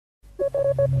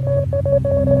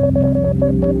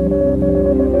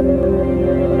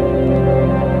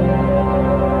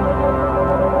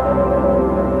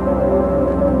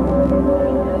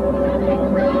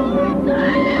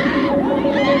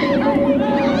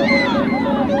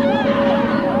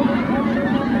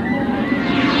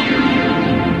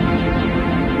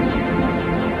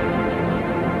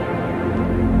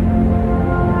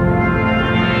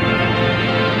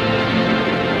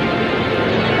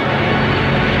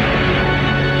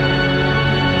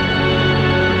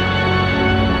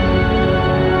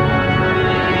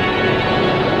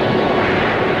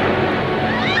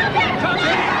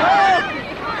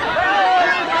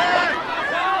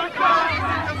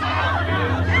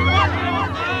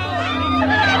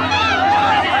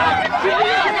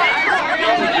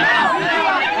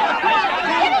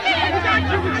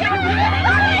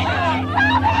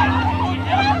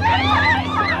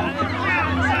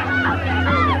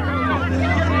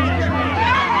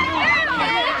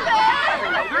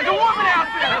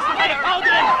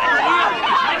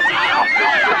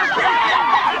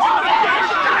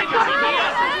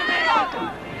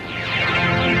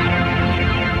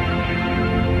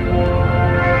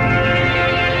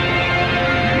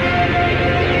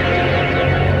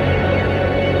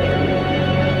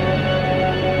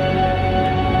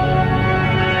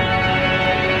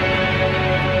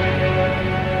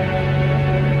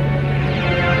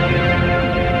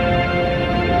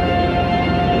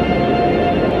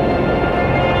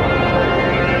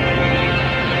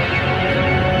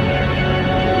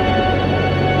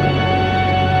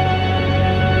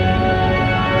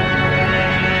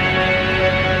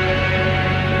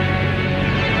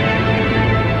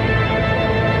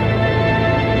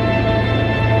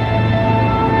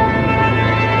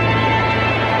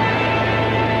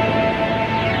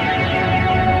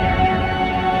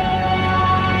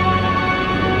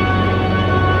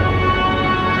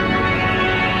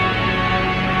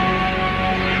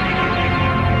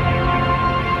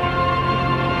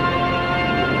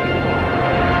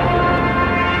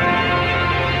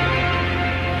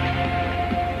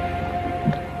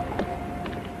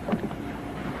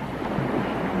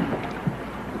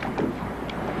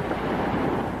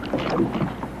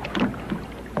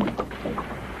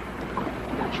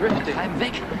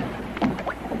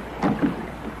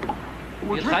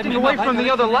We're drifting away from the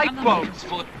other lifeboats.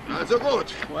 Also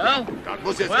gut. Well,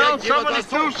 Well, somebody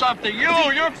do something.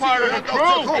 You're part of the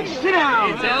crew. Hey, sit down.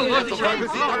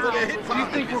 You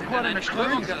think we're caught in a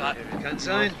Strömung geraten? Kann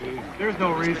sein. There's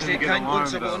no reason to get Kein Grund alarmed,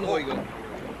 zur though. Beunruhigung.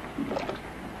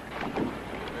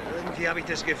 Irgendwie habe ich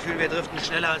das Gefühl, wir driften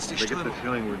schneller als die I get the Strömung.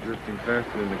 feeling we're drifting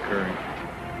faster than the current.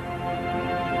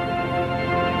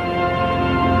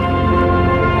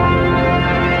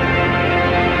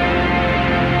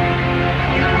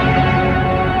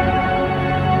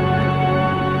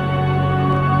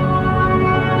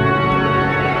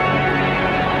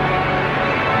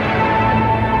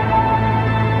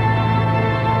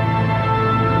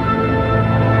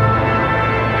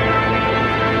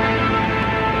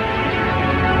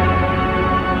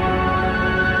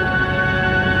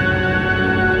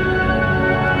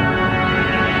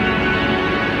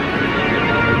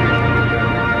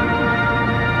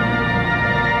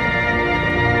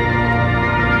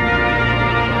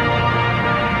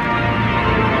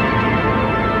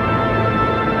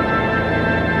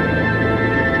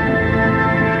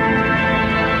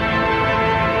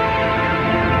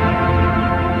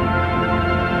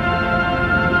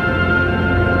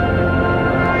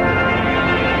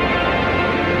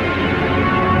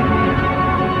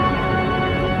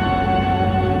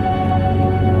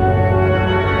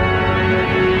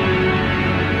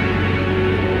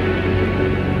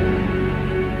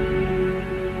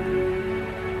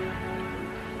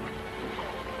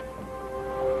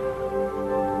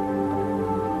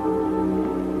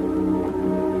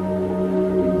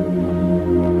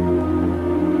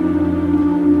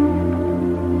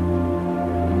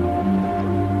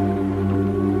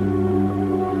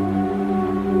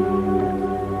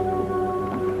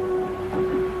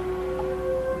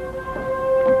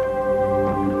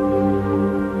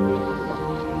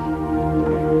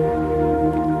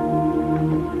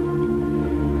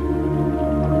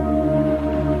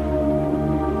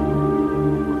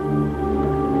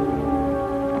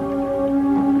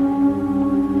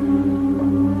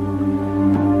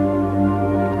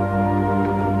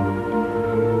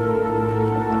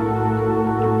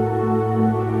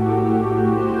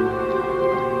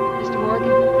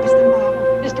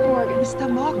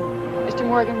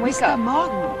 Mr.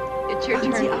 Morgan, It's your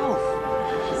wachen Sie turn. auf.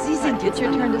 Sie sind It's jetzt your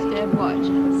an turn der to Reihe. stand watch.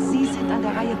 Sie sind an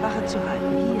der Reihe, Wache zu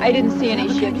halten. Hier. I didn't see Ich any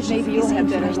habe keine ships. Maybe Schiffe you'll have gesehen.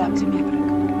 better Vielleicht haben luck. Sie mehr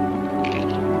Glück.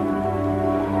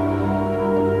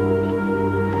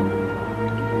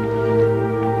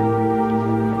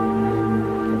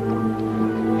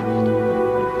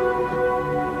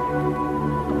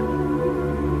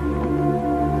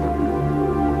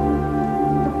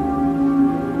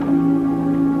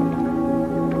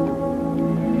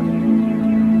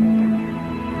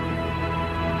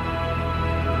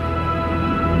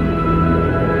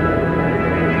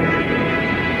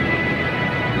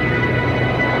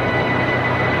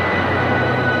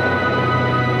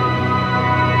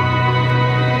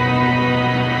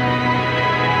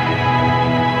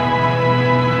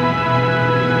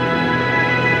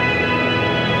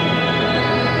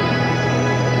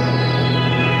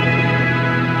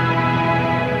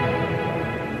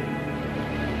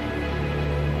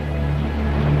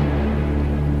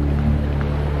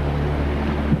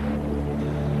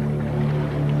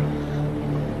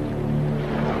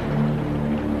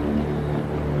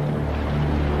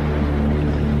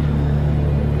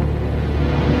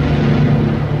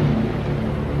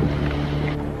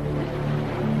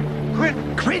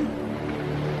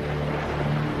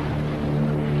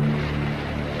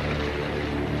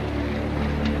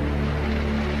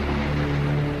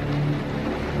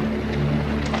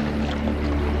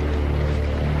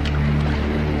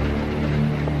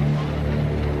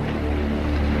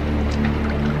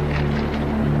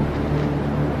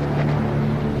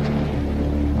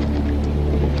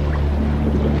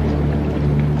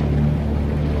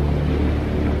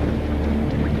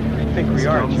 we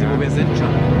are, Glauben Sie, wo wir Jack. sind,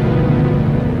 John?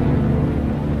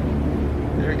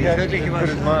 Your Nicht guess wirklich is as good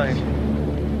as überfahren. mine.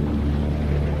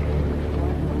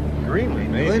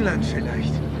 Greenland, maybe? Grönland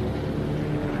vielleicht.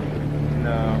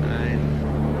 No. Nein.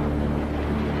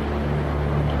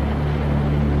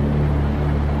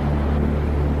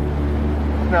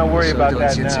 Let's not worry about Sollte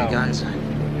uns that jetzt now. egal sein.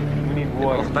 We need Wir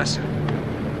water. brauchen Wasser.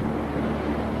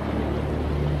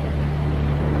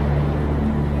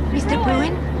 Mr.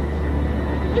 Bruin?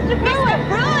 Mr.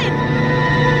 Bruin!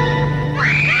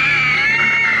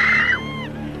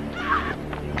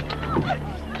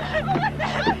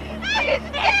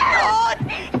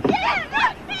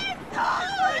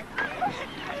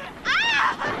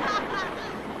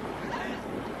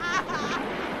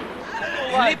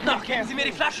 Er lebt noch! Geben Sie mir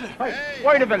die Flasche!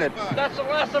 Wait a minute. That's the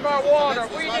last of our water.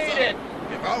 We need it.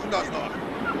 Wir brauchen das noch.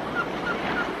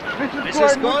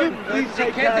 Mrs. Gordon, würden Sie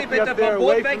Kathy bitte vom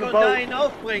Boot weg und da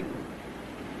hinaufbringen?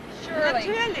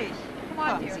 Natürlich.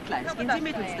 Kommen Sie, Kleines. Gehen Sie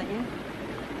mit uns dahin.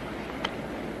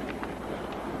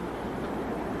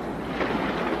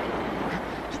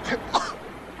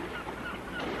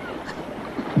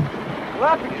 We'll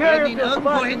have to Wir carry werden ihn up this irgendwo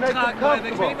bus and make it hintragen, wo er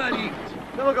comfortable. bequemer liegt.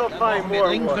 Then we'll go Dann find brauchen wir more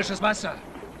dringend water. frisches Wasser.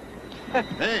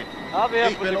 Hey, I'll be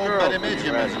up ich with bin the oben bei girls. den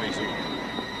Mädchen, wenn Sie mich suchen.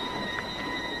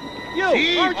 You,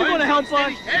 aren't you going to help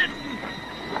us?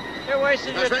 You're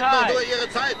wasting your Verschwenden doch time. nur Ihre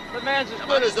Zeit. The man's as Der good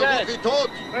Mann as ist so gut dead. wie tot.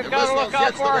 Wir gotta müssen look uns out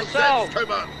jetzt for um uns ourselves. selbst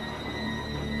kümmern.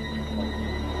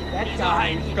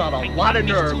 Guy's got a lot of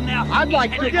nerve. I'd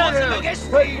like to get him. Let's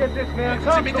get this man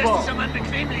Helfen Sie mit, dass comfortable. dieser Mann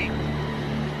bequem liegt.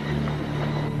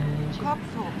 Kopf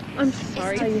hoch. I'm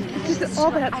sorry. Just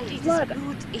all that All dieses blood.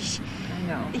 Blut. Ich I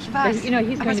know. weiß. You know,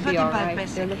 he's Aber going es to wird be ihm all bald right.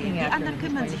 besser They're gehen. looking Die after anderen him.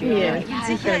 kümmern He's sich going um to ihn. be Ich bin all right.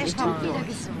 sicher, er He's ist fine. wieder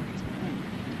gesund.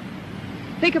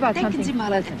 Think about Denken Sie something mal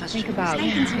an pleasant. etwas Think Schönes. about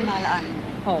Denken Sie mal an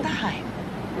home. daheim.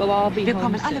 We'll all be Wir home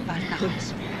kommen alle soon. bald nach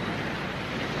Hause.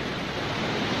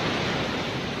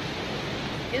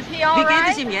 Is he Wie all geht es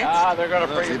right? ihm jetzt? Ah, they're gonna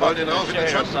Ja, bring Sie him wollen up ihn in auch the in den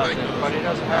chair or Schatten something, bringen. but he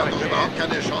doesn't Wir have haben a doch chance. überhaupt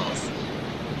keine Chance.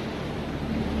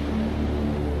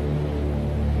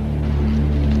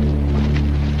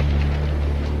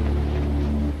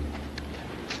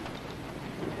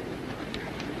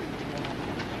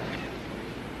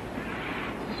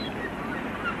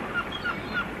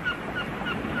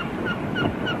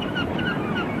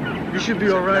 You should be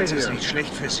all right Das ist here. nicht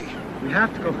schlecht für Sie. We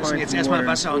have to go Wir müssen find jetzt some erstmal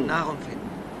water Wasser und and food. Nahrung finden.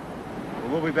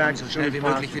 We'll be back So as soon schnell as wie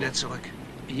möglich possible. wieder zurück.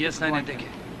 Hier ist eine Decke.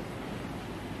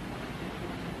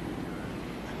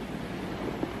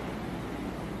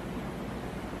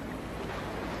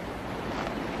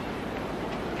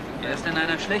 Er ist in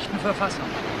einer schlechten Verfassung.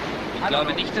 Ich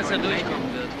glaube nicht, dass er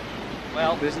durchkommen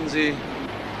wird. Wissen Sie,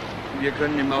 wir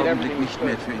können im Augenblick nicht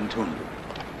mehr für ihn tun.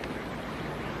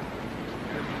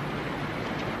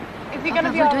 Is he Ob going to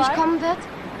er be wohl all right? durchkommen wird?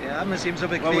 Wir haben es ihm so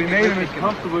Well, bequem we wie made him möglich as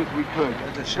gemacht. comfortable as we could.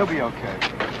 Das He'll be schaffen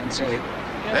okay. Ganz sicher.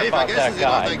 Hey, vergessen Sie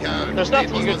doch den Kerl. There's Den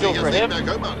nothing muss you man can do sich for jetzt nicht him.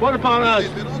 mehr kümmern. What about us?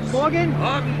 Steht mit uns. Morgan?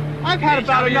 Morgen! I've had Ich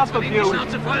about habe enough jetzt von of ihm die you.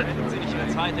 Schnauze voll. Sie nicht Ihre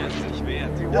Zeit, er ist nicht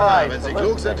wert. Ja, wenn Sie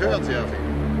klug sind, hören Sie auf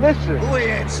ihn. Listen, Ruhe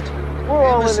jetzt. we're Wir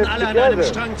all in müssen this alle an einem together.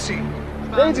 Strang ziehen.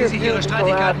 Sparen Sie sich Ihre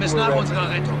Streitigkeiten bis nach unserer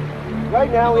Rettung.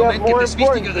 Right now Im we have Moment gibt more es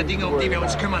important wichtigere Dinge, um die wir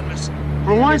uns kümmern müssen.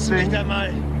 For one Wissen thing, nicht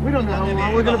einmal, we don't know how wie long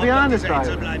lange we're going to be on auf this dieser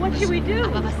Insel island. bleiben What should müssen. we do?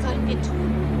 Aber was sollen wir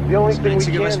tun? The only Das thing we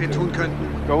Einzige, was wir can tun do,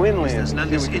 könnten, go ist inland das and see what we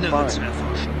Landesinnere can zu find.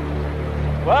 erforschen.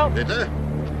 Well, Bitte?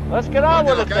 let's get Wollen on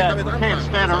wir with doch it gleich then. damit We anfangen. can't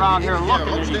stand Was around soll here die looking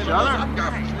at rumstehen each und uns other.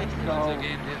 abgaffen? Also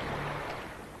gehen wir.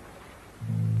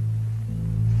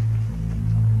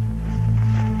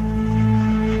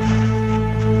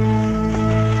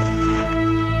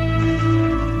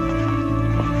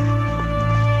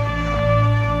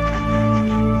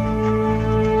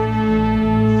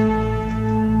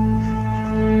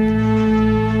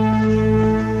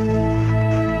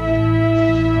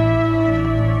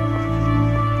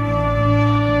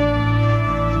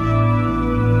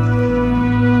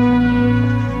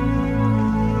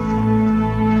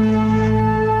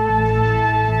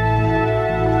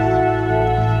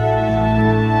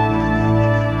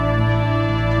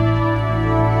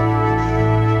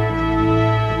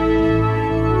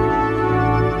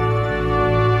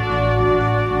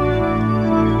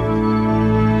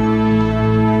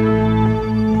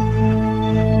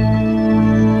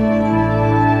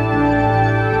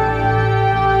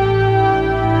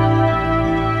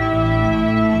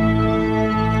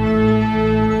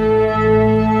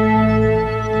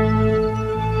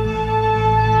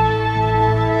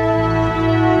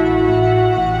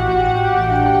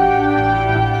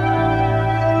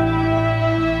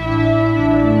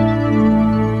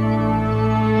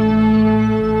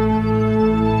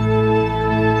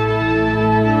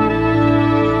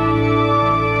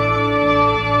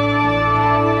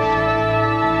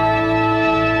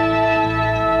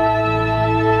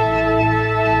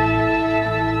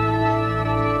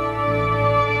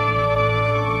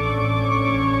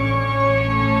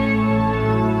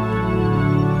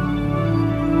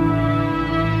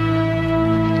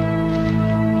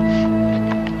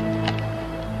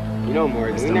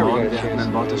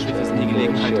 an Bord des Schiffes nie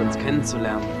Gelegenheit, uns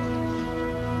kennenzulernen.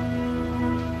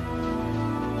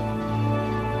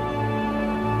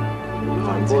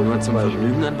 Waren Sie nur zum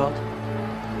Vergnügen an Bord?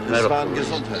 Es waren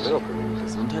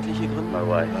gesundheitliche Gründe?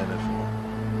 Meine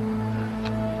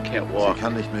Frau. Sie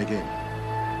kann nicht mehr gehen.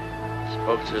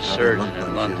 Spoke to a Ich habe surgeon London in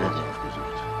 4 London. Wochen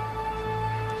aufgesucht.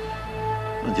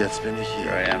 Und jetzt bin ich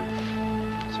hier. Here I am.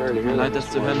 Tut mir leid, das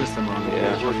zu hören, Mr. Morgan.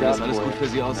 Ich hoffe, dass alles gut für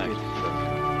Sie ausgeht.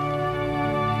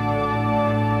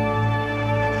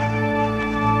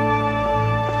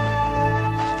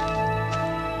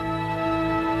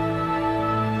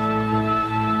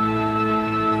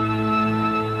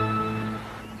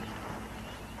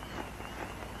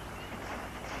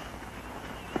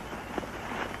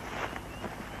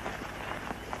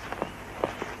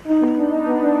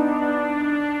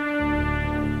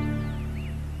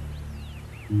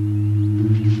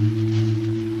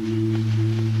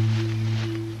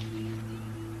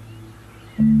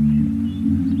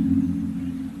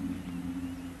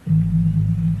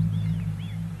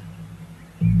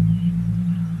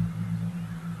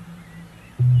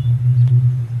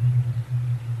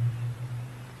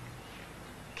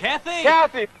 Kathy!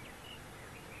 Kathy!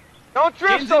 Don't drift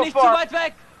Gehen Sie so nicht zu far! weit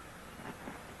weg!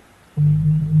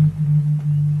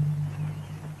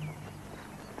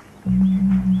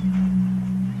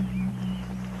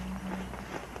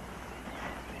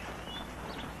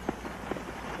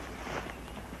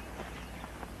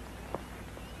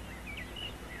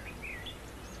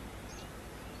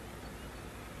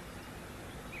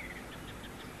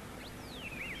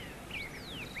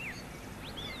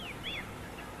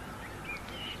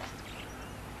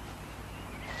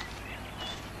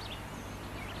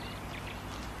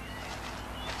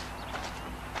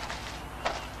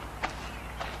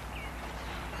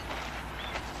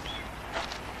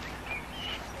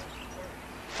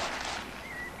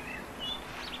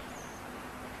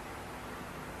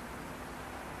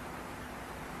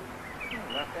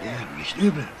 Ja, nicht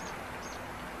übel.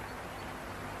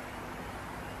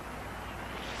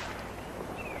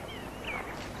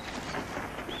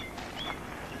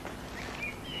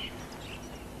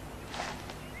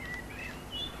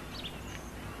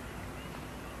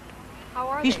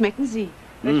 Wie schmecken sie?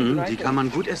 Die kann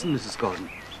man gut essen, Mrs. Gordon.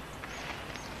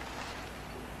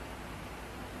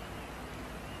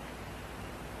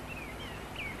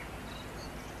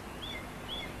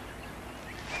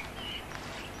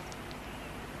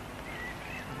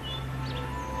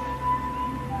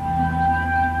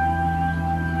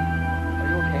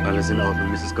 Alles in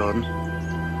Ordnung, Mrs. Gordon?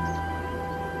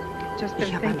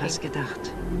 Ich habe an was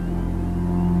gedacht.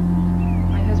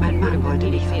 Mein Mann wollte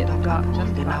mich von dort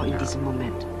abholen, genau in diesem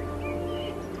Moment.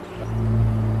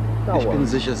 Ich bin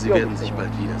sicher, Sie werden sich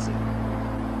bald wiedersehen.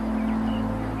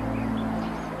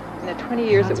 In the 20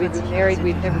 years that we've been married,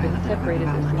 we've never been separated Wir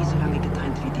waren noch nie this so long. lange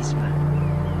getrennt wie diesmal.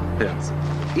 Hören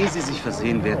Sie, ehe Sie sich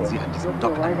versehen, werden Sie an diesem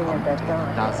Dock ankommen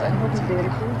und da sein, um Sie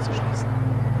den Hafen zu schließen.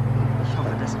 Ich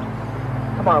hoffe das auch.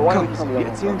 Kommen Sie, wir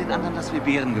erzählen den anderen, dass wir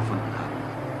Bären gefunden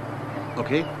haben.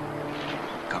 Okay?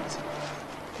 Kommen Sie.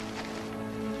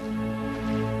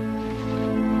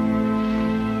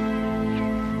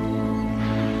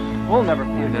 We'll never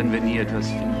Hier werden wir nie etwas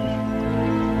finden.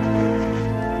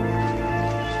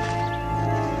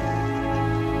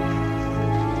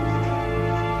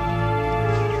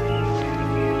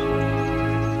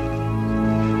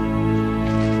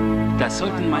 Das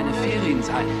sollten meine Ferien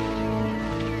sein.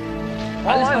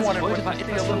 Alles, was ich wollte, war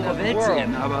etwas von der Welt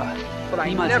sehen, aber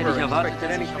niemals hätte ich erwartet,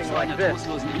 dass ich auf so einer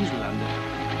trostlosen Insel lande.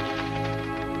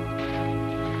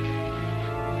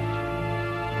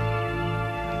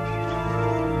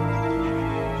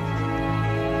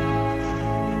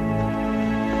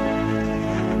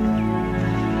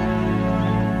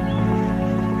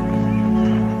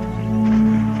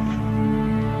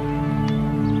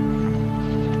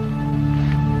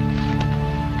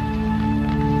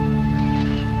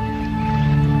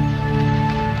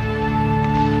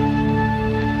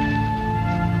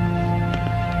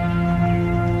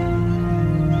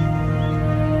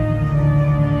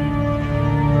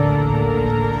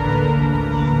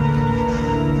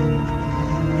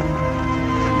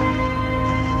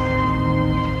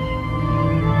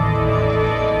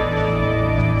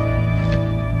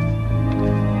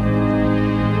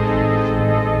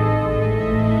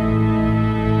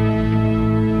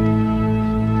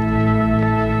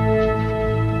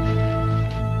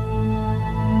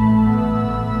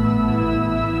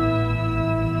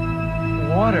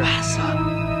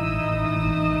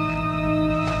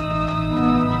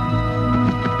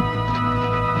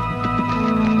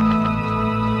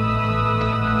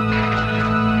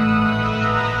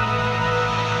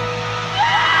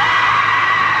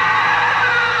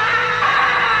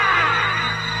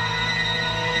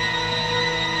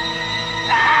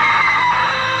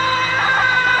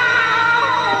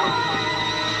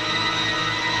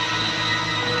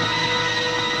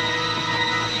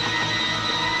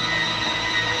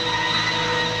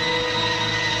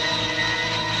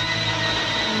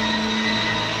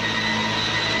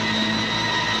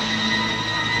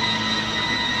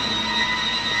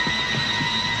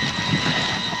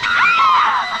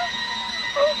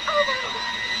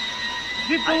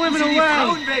 Keep the women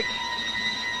away!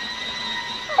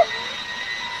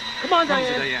 Come on,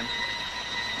 Diane!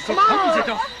 So kommen Sie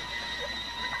doch!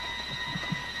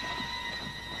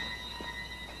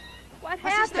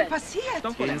 Was ist denn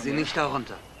passiert? Gehen Sie nicht da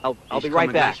runter. I'll be Ich right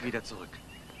komme back. gleich wieder zurück.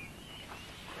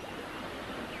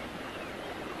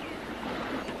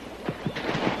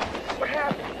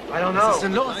 I don't know. Was ist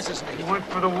denn los? Ich weiß es nicht. He went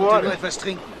for the Nur water. etwas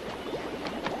trinken.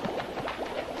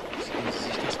 Sehen Sie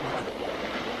sich das mal an.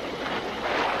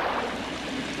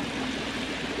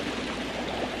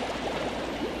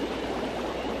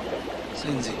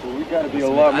 Sehen Sie. We gotta be a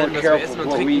lot more careful with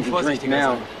what we eat and drink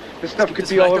now. This stuff could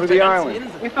be all over the island.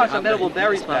 We found some edible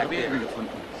berries back there. Gefunden.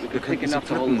 Wir könnten sie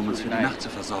pflücken, um uns für die Nacht zu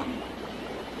versorgen.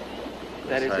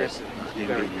 That is Das it. heißt, nachdem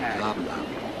wir ihn begraben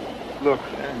haben. Look,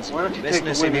 why don't you take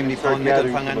the women and start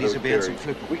gathering some of those berries?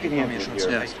 We can handle it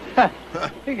here.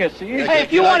 You can see it. Hey,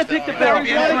 if you want to pick the berries,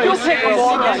 you'll pick them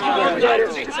all.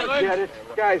 Get it?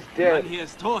 Guy's dead. Hier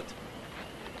ist tot.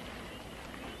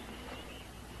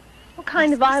 What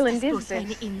kind of island is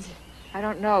this? Insel. I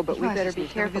don't know, but Ich we weiß better es be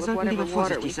nicht, aber wir careful of sollten whatever lieber water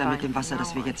we vorsichtig sein mit find dem Wasser, from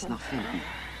das wir now jetzt noch finden.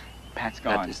 Pat's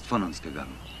Pat gone. ist von uns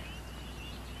gegangen.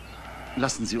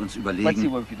 Lassen Sie uns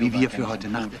überlegen, wie wir für heute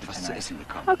Nacht etwas zu essen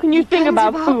bekommen. How can you think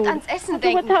about überhaupt food? ans Essen After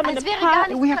what denken, happened als to wäre gar Pat?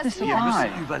 nichts We have to passiert. Wir survive.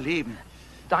 müssen überleben.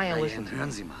 Diane, listen Diane, to me.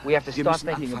 hören Sie mal. We have to Wir start müssen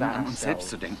thinking anfangen, about an uns selbst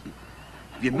zu ourselves. denken.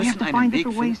 Wir We have müssen to einen find Weg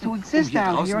different ways to finden, um exist hier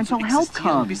out here draußen zu until help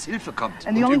existieren, comes. bis Hilfe kommt.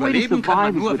 And the Und only way to überleben kann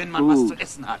man survive is nur, with wenn man was food. zu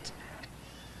essen hat.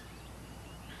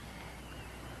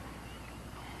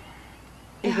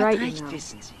 Er hat recht,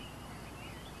 wissen Sie.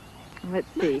 Let's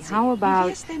see, how Wie about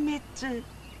wär's denn mit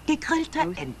gegrillter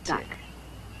roast Ente? duck?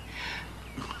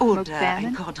 Oder Smoked ein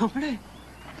salmon? Cordon Bleu?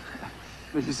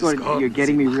 Mrs. Gordon, you're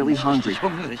getting me really hungry.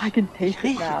 Hungrig. I can taste it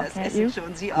Rieche now, das can't you? Essen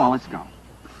schon, Sie Come on, auch. let's go.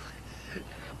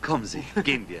 Kommen Sie,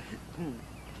 gehen wir.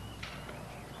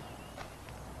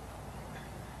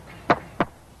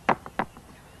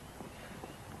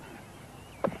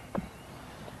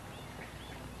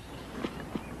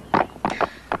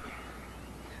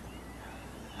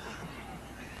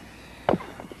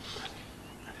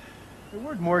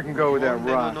 Where'd Morgan go with that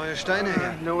rock? Neue Steine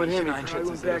her. No one hit me.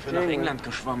 Einschätzen, ist er dafür nach England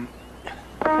geschwommen.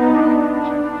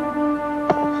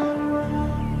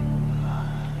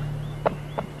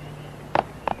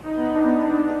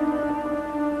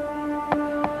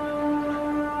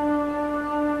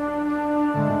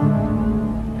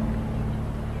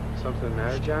 Something the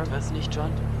matter, John? Was nicht,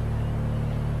 John?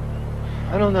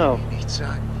 I don't know. Nichts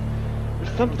sagen.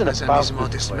 There's something Das an about diesem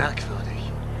Ort this ist place.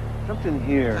 merkwürdig. Something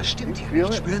here. Was stimmt You hier feel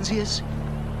nicht? it? Spüren Sie es?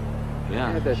 Ja,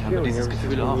 I had that ich habe feeling dieses ever since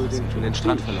Gefühl we auch, moved als into wir den the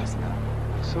Strand beach. verlassen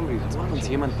haben. Somebody's Als ob uns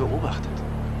watching. jemand beobachtet.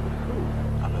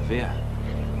 Aber wer?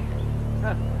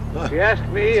 If you ask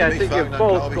me, I think you're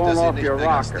both going off your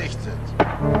rocker.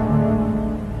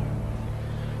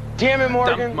 Damn it, Verdammt,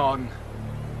 Morgan! Morgan.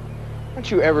 Don't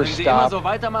you ever Wenn Sie immer stop? so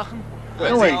weitermachen?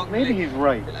 No, wait, maybe he's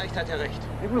right. Vielleicht hat er recht.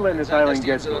 Maybe we're letting this Sag, dass island die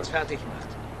get Insel to uns us. fertig macht.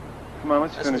 Come on,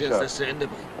 let's Lassen finish Sie uns up. das zu Ende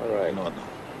bringen. All right. In Ordnung.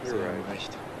 You're right.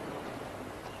 Recht.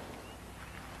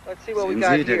 Let's see what we Sehen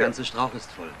got Sie, der here. ganze Strauch ist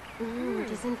voll.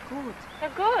 Die sind gut.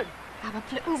 They're good. Aber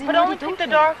pflücken Sie But nur only die pick the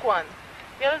dunklen. dark ones.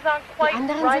 The others aren't Die quite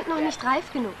anderen ripe sind noch yet. nicht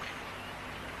reif genug.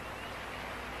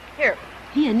 Here,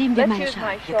 Hier, nehmen wir Let's meinen use my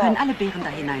Schal. Wir shawl. können alle Beeren da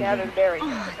gather hineinlegen. the berries.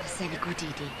 Oh, das ist eine gute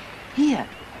Idee. Hier,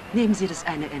 nehmen Sie das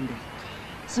eine Ende.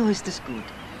 So ist es gut.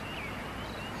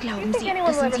 Glauben Sie,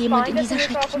 dass uns jemand in dieser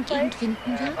schrecklichen Gegend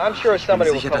finden wird? I'm sure Ich bin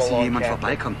somebody will sicher, come dass hier along, jemand Captain.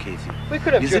 vorbeikommt, Casey. We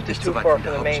could have Wir sind drifted nicht too so weit far von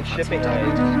from der the main Hauptstadt. shipping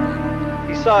lane.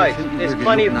 Besides, Finden there's wir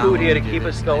plenty of genug food here to Nahrung, keep die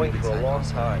us wir going einige for a Zeit long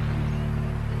aushalten. time.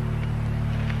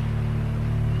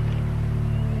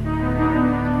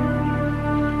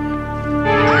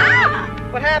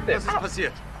 What happened? Was ist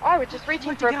passiert? Oh, I was just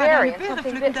reaching Ich for wollte a gerade berry eine and Beere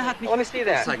something pflücken, bit da me. hat mich Let me was see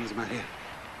that. Zeigen Sie mal her.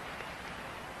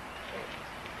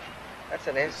 That's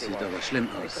an empty Sieht one. aber schlimm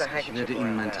Let me aus. put a Ich handkerchief werde Ihnen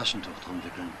around mein that. Taschentuch drum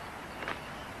wickeln.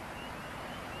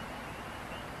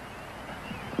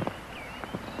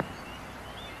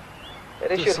 Yeah,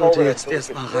 they Das should hold sollte it jetzt until we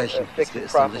erst mal can, reichen, fix bis wir it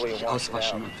es dann properly richtig and wash it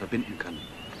auswaschen out. und verbinden können.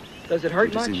 Does it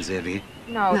hurt Tut es Ihnen much? sehr weh?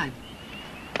 No, Nein,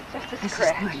 just a es ist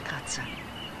scratch. nur ein Kratzer.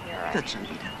 You're right. Wird schon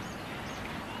wieder.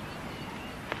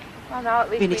 Well, now at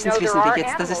least we know Wenigstens there wissen wir are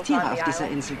jetzt, dass es animals Tiere on auf the dieser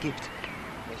island. Insel gibt. We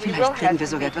will Vielleicht kriegen have wir some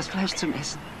sogar meat. etwas Fleisch zum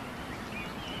Essen.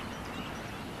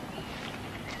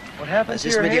 What happened Was to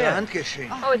ist your mit Ihrer hand? Hand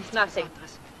geschehen? Oh, it's nothing.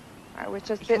 Anderes. I was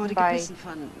just Ich bitten wurde by gebissen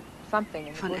von something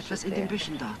in the bushes etwas in there. den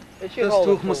Büschen dort. They should Das hold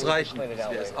it Tuch till muss we can reichen, clean it bis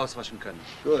out wir es later. auswaschen können.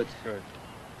 Gut. Good.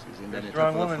 Sie sind eine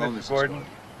Strong tapfere woman, Frau, Mrs. Mrs. Gordon.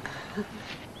 Gordon.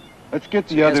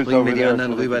 Zuerst bringen wir die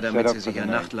anderen rüber, damit sie sich ein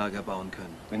Nachtlager bauen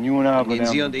können. Dann gehen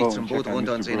Sie und ich zum Boot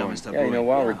runter und sehen, ob Mr. Boyd.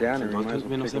 Dort könnten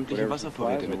wir noch sämtliche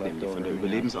Wasservorräte mitnehmen, die von der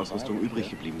Überlebensausrüstung übrig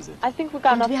geblieben sind. Und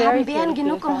wir haben Bären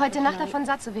genug, um heute Nacht davon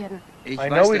satt zu werden. Ich weiß,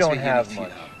 dass wir hier nicht viel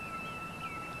haben.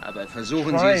 Aber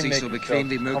versuchen Sie, es sich so bequem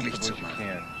wie möglich zu machen.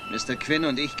 Mr. Quinn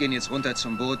und ich gehen jetzt runter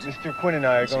zum Boot und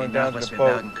sehen nach, was wir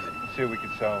bergen können.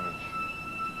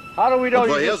 How do we know Und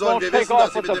you woher just sollen won't wir take wissen, off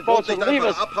dass Sie with mit the dem boat Boot and nicht leave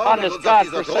einfach us on abhauen this und uns auf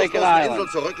dieser godforsaken großartigen Insel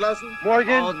island? zurücklassen?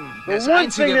 Morgan, Das the one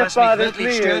Einzige, thing was mich that bothers wirklich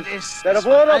me stört, is ist, that dass of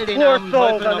von all all the den poor armen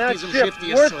souls Teufel on auf that diesem ship Schiff,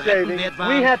 die es we're zu retten saving, wert we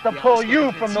waren, had to die pull ausgerechnet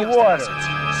you from Sie the aus dem water. Wasser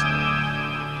ziehen mussten.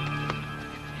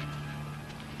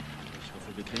 Ich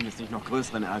hoffe, wir kriegen jetzt nicht noch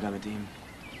größeren Ärger mit ihm.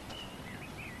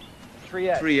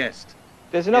 Triest.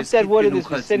 There's enough Es dead gibt wood in genug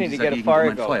this Holz in vicinity to dieser get a Gegend, um fire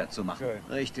ein going. Feuer zu machen.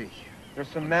 Richtig.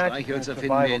 Streichhölzer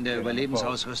finden wir in der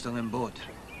Überlebensausrüstung im Boot.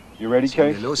 You ready,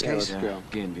 Sollen Case? wir los, Case? Ja,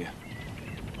 gehen wir.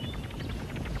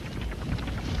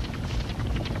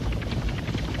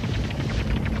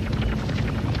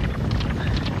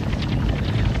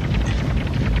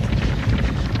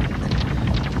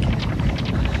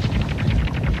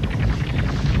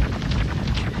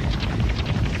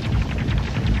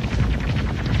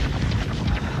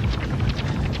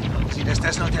 Glauben Sie, dass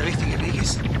das noch der richtige Weg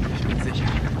ist? Ich bin sicher.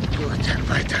 Gut, dann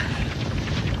weiter.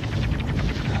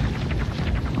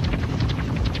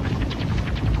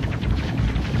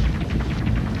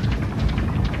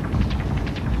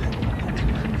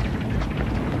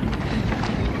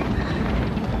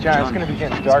 John, it's gonna be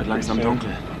getting dark pretty Langsam soon.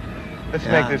 dunkel. Let's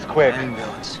make this quick. beeilen wir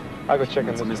uns. I'll go check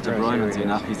on Zu this. Mr. Brown und sehen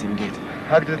nach, wie es ihm geht.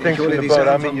 Hug the things Ich hole from the die boat. I'll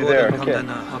Sachen meet vom you Boot there. und komm Okay.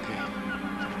 danach. Okay.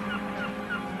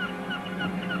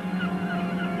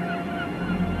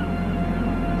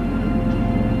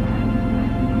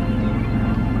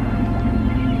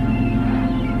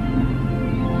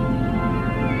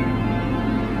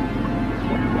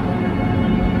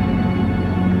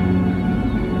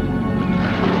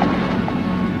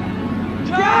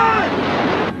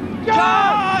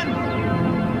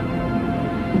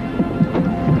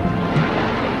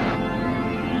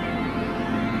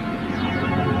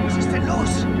 Was ist denn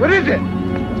los? What is it?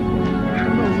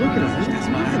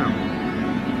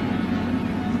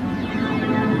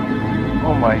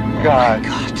 Oh my God!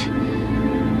 Gott,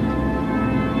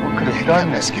 What could have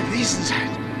done was this? gewesen sein?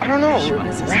 I don't know. Ich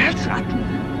weiß es Rats?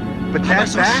 But Aber that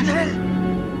so fast? schnell?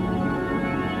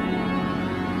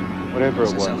 Whatever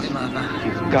Was it es auch was, immer war,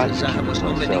 you've got diese to Sache keep muss it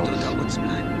unbedingt ourselves. unter uns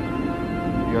bleiben.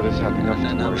 The others have enough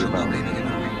Dann to haben worry schon about. Probleme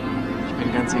genug. Ich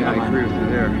bin ganz Ihrer I agree Meinung. with you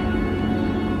there.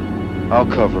 I'll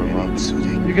cover him up.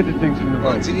 Zudem. You get the things from the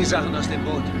Holen boat. Sie die Sachen aus dem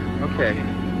Boot. Okay.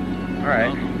 All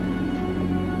right.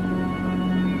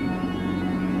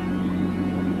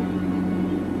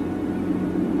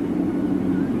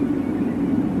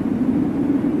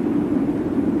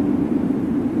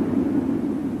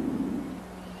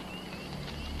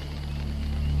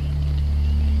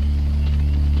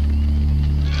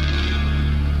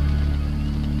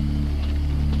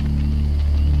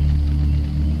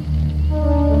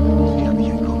 Hier habe ich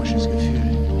ein komisches Gefühl.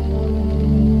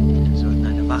 Wir sollten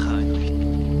eine Wache einrichten.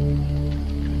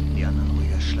 Könnten die anderen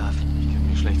ruhiger schlafen. Ich kann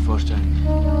mir schlecht vorstellen,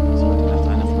 dass heute Nacht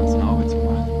einer von uns ein Auge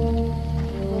zumacht.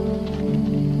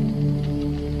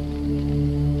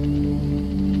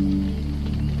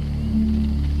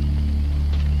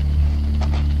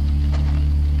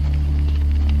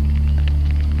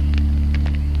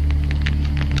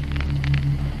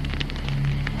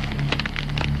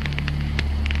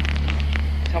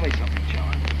 Tell me something,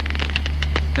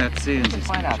 John. Erzählen Sie es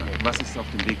mir, John. Was ist auf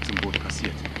dem Weg zum Boot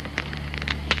passiert?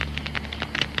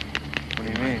 What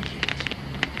do you mean?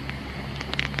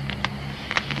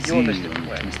 Sie und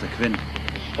Mr. Quinn.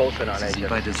 Both in on Sie sind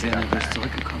beide sehr nervös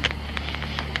zurückgekommen.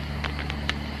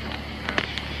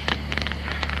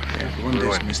 Der Grund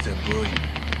ist Mr. Boyd.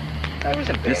 That was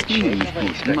a Es bad ging ihm shape.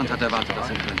 nicht gut. Niemand hat erwartet, dass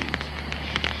er überlebt.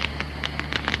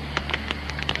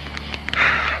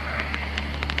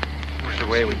 Where's the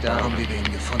way we Darum, down? wie wir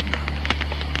ihn gefunden haben.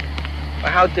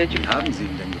 Well, how did you? Wie haben Sie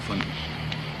ihn denn gefunden?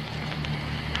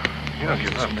 You don't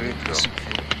give Das up, do you? unbedingt wissen will.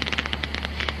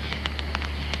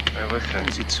 Hey, listen.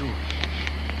 Hören Sie zu.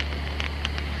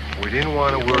 We didn't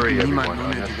want to worry Niemand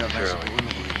everyone unnötigerweise unnecessarily.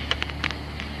 beunruhigen.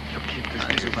 So keep this to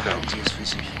Also behalten yourself. Sie es für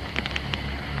sich.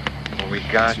 When we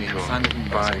got Als to wir ihn him, fanden,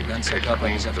 his war body sein was ganzer pitch Körper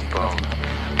clean bis to auf the die bone. Knochen.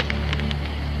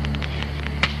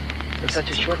 In such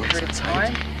a short period of Kurzer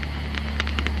Zeit. time?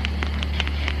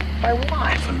 By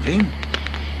what? Von wem? I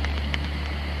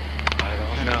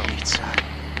don't Kann know. ich nicht sagen.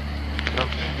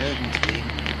 Something. Irgendwem.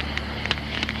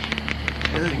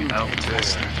 Something out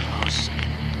Irgendetwas there. da draußen.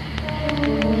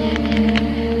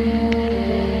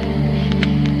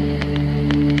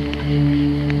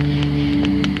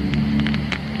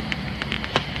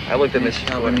 looked at Mrs.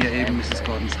 Ich habe mir eben Mrs.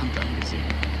 Gordons Hand angesehen.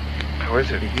 How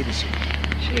is it? Wie geht es ihr?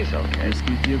 She's okay. Es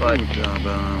geht ihr gut,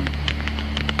 aber...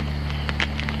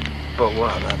 But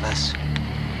what? Aber was?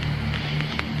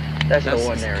 Das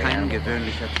ist kein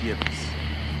gewöhnlicher Tierbiss.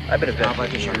 Ich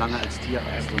arbeite schon lange als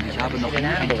Tierarzt und ich habe noch nie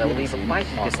ein Tier gesehen,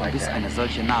 dessen Biss eine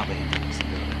solche Narbe hinterlassen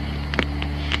würde.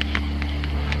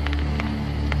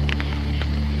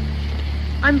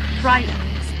 I'm frightened.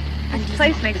 This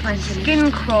place makes my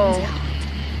skin crawl.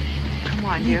 Come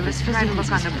on, dear, let's try to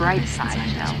look on the bright side,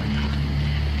 shall we?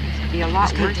 It'd be a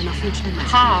lot worse.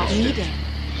 How? It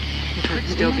Could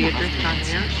still be a drift on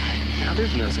the ocean.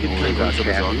 Es gibt keinen Grund zur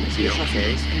Besorgnis. Sie ist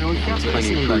okay.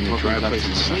 Plenty of food in the dry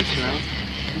places.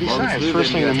 Besides,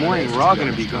 first thing in the morning, we're all going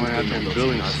to be going out there and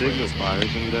building signal fires,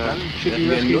 and should be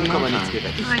rescuing time.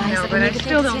 I know, but I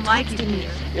still don't like it here.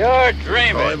 You're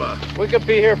dreaming. We could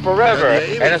be here forever.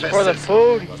 And as for the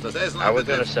food, are we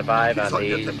going to survive on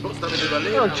these?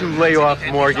 Don't you lay off,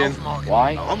 Morgan.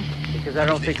 Why? Because I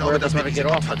don't think we're ever going to get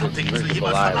off of this miserable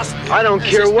island. I don't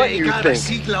care what you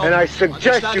think, and I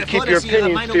suggest you keep your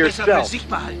opinions to yourself.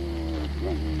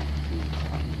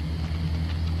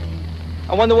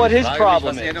 I wonder what his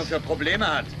problem is.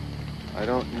 I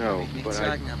don't know, but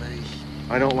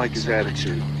I don't like his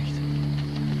attitude.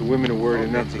 The women are worried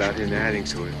enough about him adding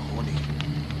to it.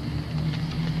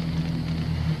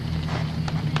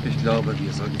 Ich glaube,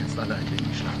 wir sollten jetzt alle ein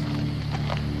wenig schlafen.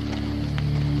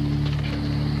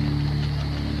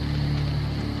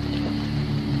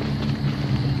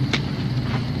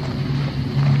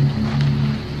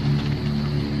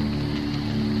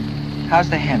 How's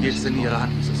the hand? Geht's in Ihrer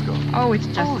Hand, Mrs. Gordon? Oh, it's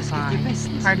just fine.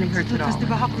 Hardly hurts at all.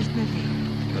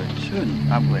 Schön.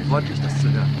 I'm glad. Freut mich, das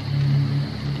zu hören.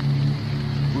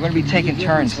 We're going to be taking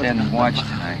turns standing watch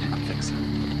tonight.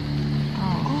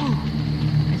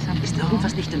 Ist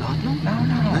irgendwas nicht in Ordnung? No.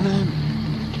 Nein.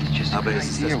 It's just Aber a es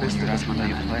ist good das idea when Beste, you're was not man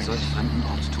an familiar einem solch place. fremden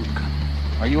Ort tun kann.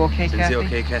 Are you okay, Sind Kathy? Sie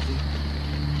okay, Kathy?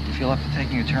 You feel up to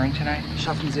taking a turn tonight?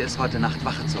 Schaffen Sie es, heute Nacht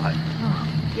Wache zu halten?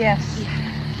 Yes.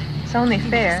 It's only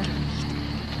fair.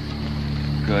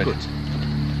 Good. Gut.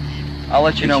 I'll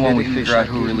let you know Ich when werde we Ihnen figure out Bescheid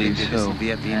who geben, wenn relieves wir who. wissen,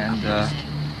 wer wen And ablöst.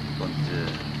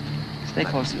 Und stay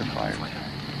close to the fire.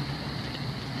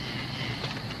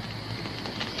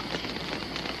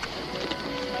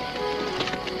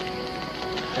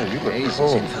 Hey, Sie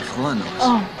sehen verfroren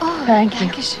aus. Oh, thank you.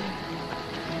 Dankeschön.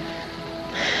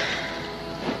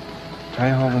 How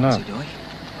you holding up? Sie durch?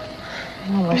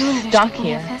 Well, we're stuck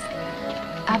here.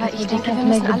 Aber ich denke, wir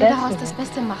müssen alle daraus das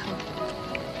Beste machen.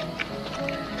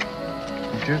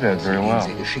 You do that very well.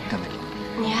 Sehr geschickt damit.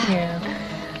 Ja. Yeah.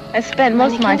 I spent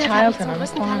most of my childhood on a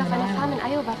farm in Iowa.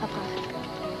 Iowa verbracht.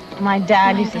 My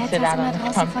dad Mein used to Dad sit saß out on immer the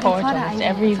draußen front vor dem porch almost every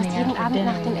Vordereingang. evening Fast jeden after Abend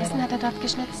dinner. nach dem Essen hat er dort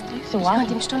geschnitzt. So Ich what?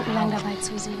 konnte ihm stundenlang dabei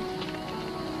zusehen.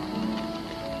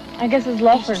 I guess his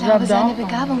love for Ich it glaube, rubbed seine off on me.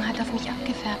 Begabung hat auf mich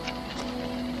abgefärbt.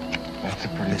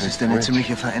 Das ist eine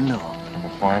ziemliche Veränderung.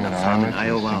 Eine Farm in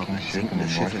Iowa und ein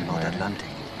sinkendes Schiff im Nordatlantik.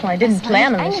 Well, I didn't Es war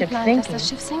plan nicht on the ship eingeplant, dass sinking. das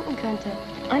Schiff sinken könnte.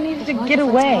 I needed Ich to wollte get von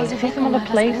zu away, Hause see weg some und other mal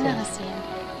was places. anderes sehen.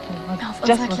 Auf Just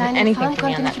unserer wasn't kleinen anything Farm for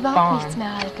me konnte on mich that überhaupt nichts farm.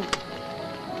 mehr halten.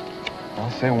 I'll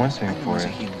say one thing for Muss you.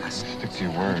 ich Ihnen lassen. Stick to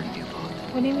your word.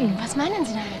 What do you mean? Was meinen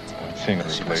Sie damit? Seeing Dass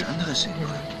other Sie was places. anderes sehen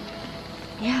wollen.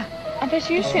 Ja, I bet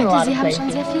you've ich seen a wette, lot Sie of haben schon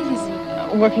places. sehr viel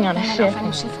gesehen. Working on a Wenn man ship. auf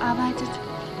einem Schiff arbeitet.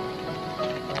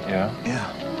 Yeah, Ja,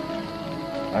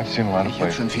 I've seen a lot of ich habe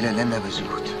places. schon viele Länder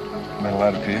besucht, Met a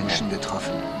lot of people. Menschen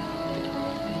getroffen.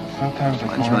 Sometimes I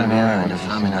call Manchmal an wäre eye eine when it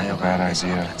Farm seems in like a Iowa bad ein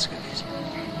besserer idea. Platz gewesen.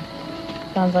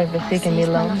 Sounds like the sea Auf can See be ist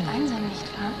man lonely. oft einsam, nicht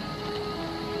wahr?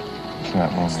 It's not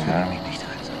Das lonely fühlt now. mich nicht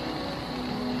einsam.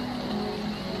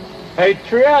 Hey,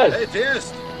 Trieste, Hey,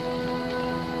 Trieste!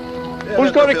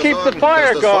 who's going to keep the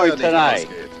fire going tonight?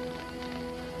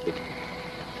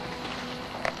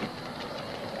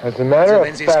 As a matter Also, of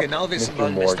wenn Sie es fact, genau wissen Mr.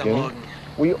 wollen, Mr. Morgan, Morgan,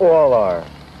 we all are.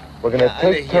 We're gonna Ja,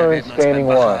 alle take hier turns werden uns standing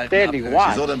beim Wache watch. halten Standing ablösen.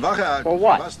 watch? Wieso denn Wache halten? For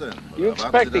what? Was denn? You Oder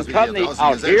expecting warten Sie, dass wir company hier draußen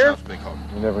out here? Gesellschaft bekommen?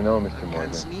 You never know, Mr. Man kann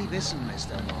es Morgan. nie wissen,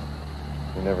 Mr.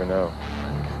 Morgan. You never know.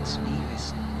 Man kann es nie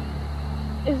wissen.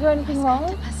 Is there anything wrong?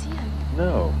 Passieren.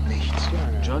 No. Nichts.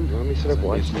 John, You want me to set up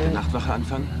watch willst du mit der again? Nachtwache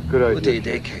anfangen? Good Gute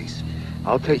idea. Idee, Case.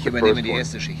 I'll take Ich the übernehme first die one.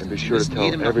 erste Schicht. And be Sie sure to müssen tell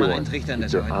jedem nochmal everyone eintrichtern, keep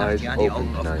dass er their heute Nacht eyes ja die open Augen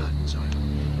offen tonight. halten soll.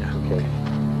 Ja, Okay.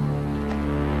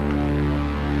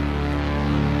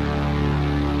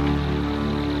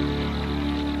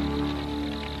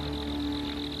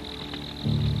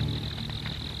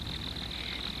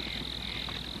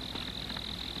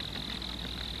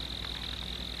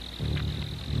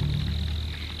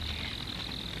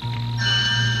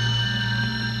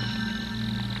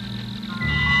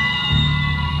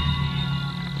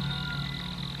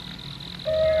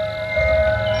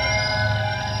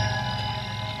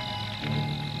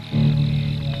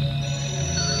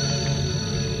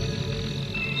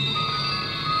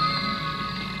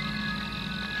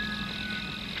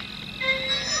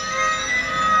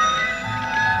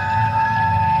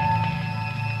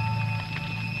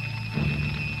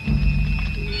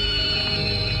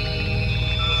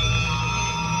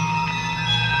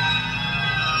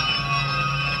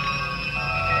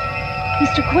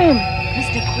 Mr. Quinn.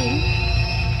 Mr. Quinn?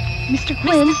 Mr.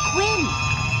 Quinn. Mr. Quinn!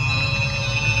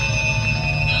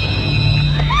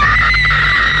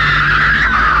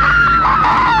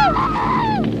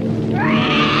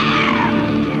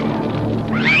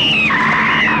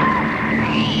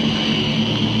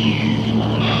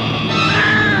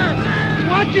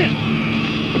 Watch it!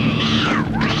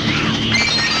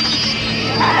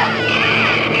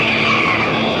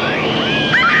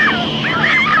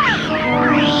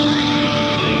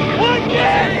 Watch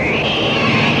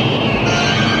it!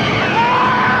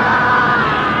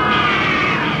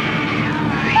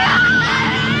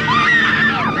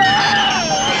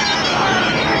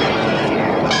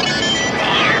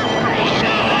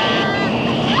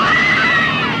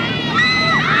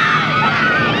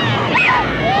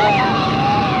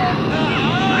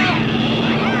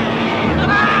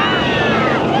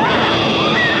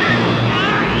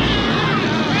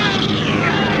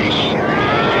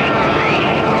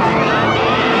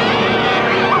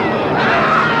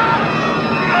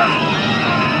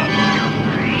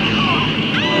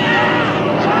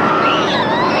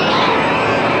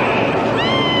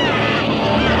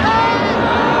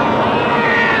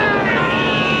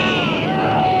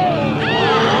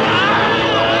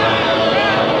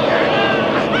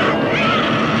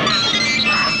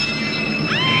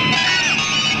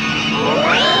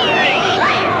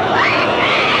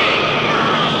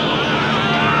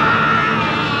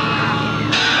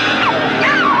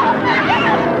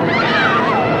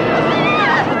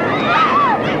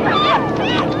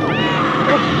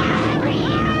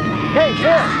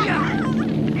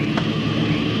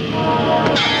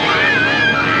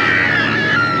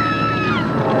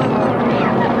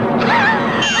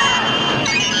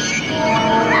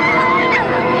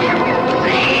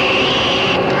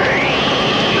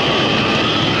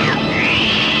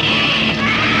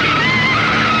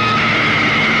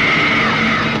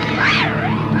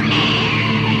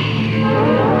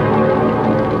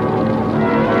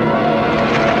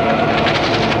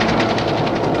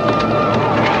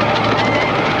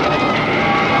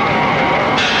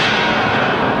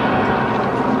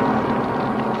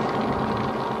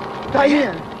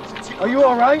 Diane, are you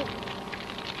all right?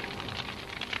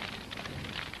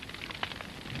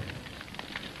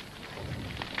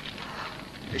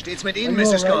 Wie steht's mit Ihnen,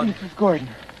 Mrs. Gordon? Mrs. Gordon.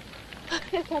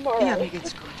 Yes, I'm all Ja, right. mir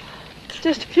geht's gut.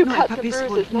 Just a few Nur ein cuts paar and bruises,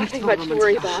 Bisswunden, nichts, nothing much worüber to man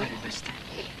worry sich about. aufschreiben müsste.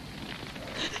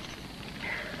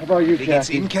 How about you, Wie geht's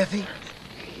Kathy? Ihnen, Kathy?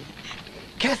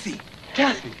 Kathy!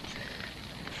 Kathy!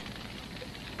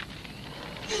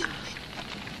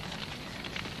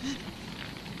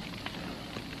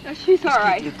 No, she's all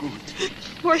right. Ihr gut.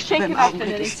 More shaken Beim up than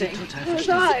Augenblick ist sie anything. total Those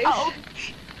verstanden. eyes.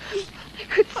 I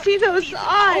could see those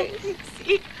eyes.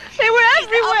 They were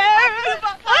everywhere.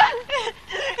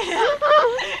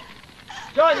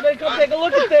 John, you better come take a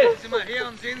look at this. Sieh mal her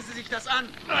und sehen Sie sich das an.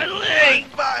 My leg.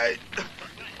 Bein.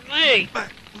 Leg. My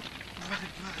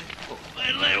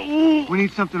leg. Ooh. We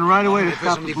need something right away to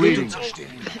stop the bleeding. zu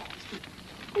stillen.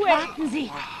 Warten Sie!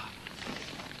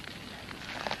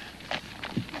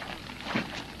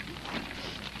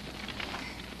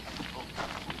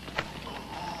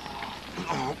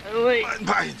 Mein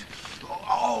Bein.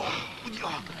 Oh.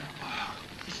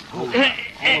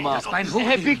 Das Bein hoch.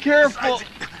 Hey, be careful.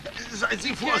 Seien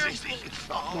Sie vorsichtig.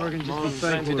 Morgan, just be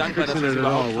Seien Sie thankful dankbar, for dass fixing wir it es at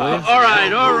all, überhaupt will you? haben. All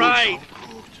right, all right.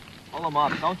 Pull him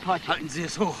up. Don't touch it. Halten Sie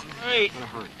es hoch. Hey.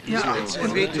 Ja, es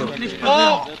wehtut. Nicht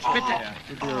Oh.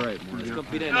 berühren. Bitte. Es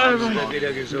kommt wieder in Oh. Ordnung.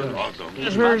 Wieder gesund. It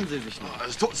Warten hurts. Sie sich noch.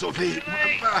 Es tut so weh.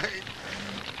 Mein Bein.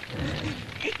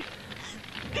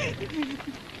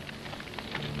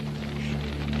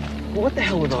 What the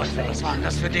hell were those things? Was waren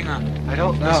das für Dinger? I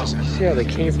don't know. See how they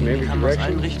came from every Kamen aus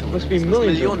allen direction? Richtungen. Must be Es muss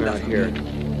millions of Millionen them out davon here.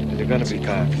 geben. They're gonna be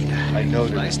back. I know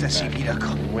Ich they're weiß, dass Sie gonna be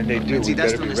wiederkommen. back. When they do, Wenn Sie we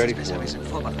das better tun, be ist ready es besser. for Wir it. sind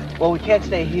vorbereitet. Well, we can't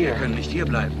stay Wir here. können nicht hier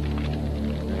bleiben.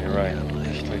 You're right.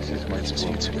 This place is much Das ist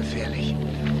viel zu gefährlich.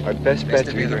 Our best bet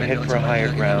to either head for higher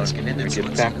ground or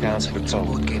get back down to the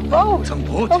boat. Boat! Zum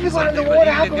Boot. Oh, we're going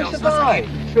underwater. How can we survive?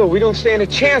 Phil, we don't stand a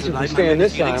chance if we Bleiben stay on wir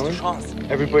this die geringste island. Chance.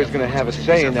 Everybody's gonna have a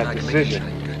say in that decision.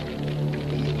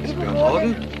 Und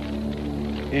morgen?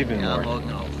 Even Ja, more.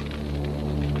 morgen auch.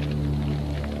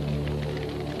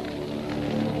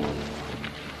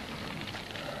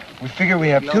 We figure we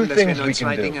have Wir two glauben, dass wir things nur we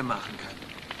zwei can Dinge do. machen können.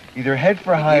 Either head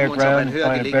for Wir higher geben uns auf ground ein and höher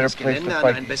find a better gelegenes place to Gelände an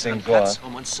fight einen these besseren things Platz, off,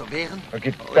 um uns zu wehren. or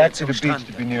get Oder back to zum the beach Strand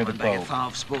to be near the und bei boat. Gefahr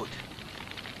aufs Boot.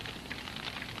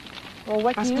 Well,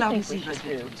 what Was do you glauben think Sie, we was should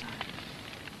wir do? tun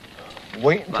sollen?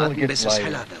 Wait until it Warten, gets bis es lighter.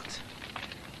 heller wird.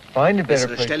 Find a better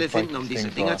Bessere place Stelle to fight finden, um these diese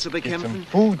things Dinger off. zu Get some bekämpfen.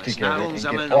 food Etwas together Nahrung and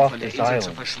sammeln, get um off von der this Insel zu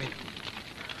island. verschwinden.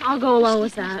 I'll go along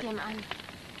with that. Dem an.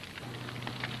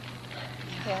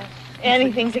 Yeah.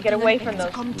 Anything to get away from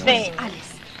those things.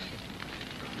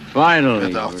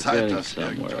 Finally, we're getting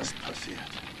somewhere.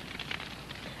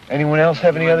 Anyone else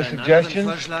have any other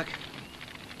suggestions?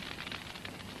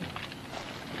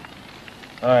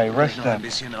 All right, rest up.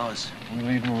 We'll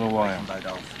leave in a little while.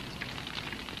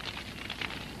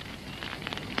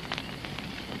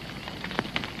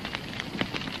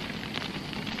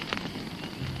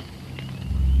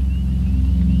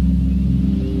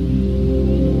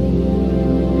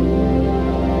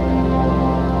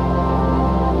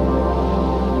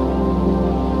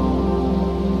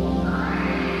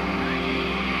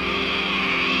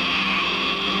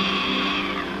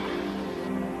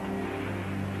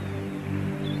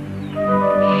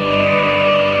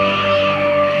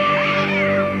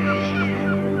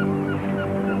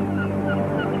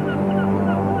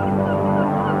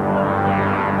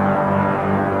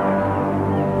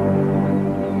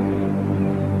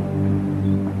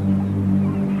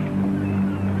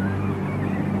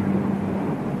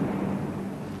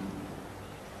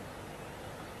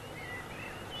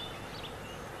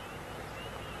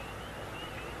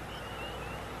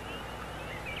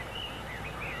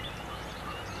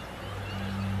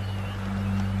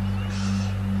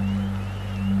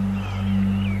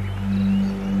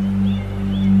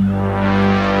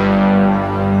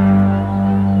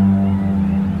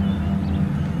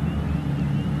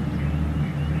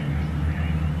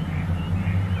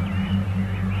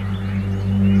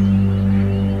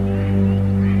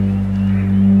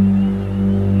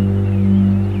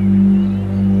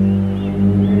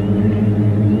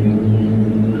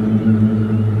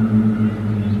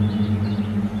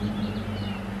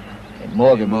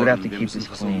 Morgan, we're gonna have to keep this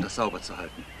clean.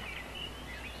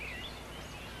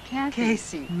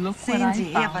 Casey, sehen Sie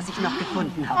her, was ich noch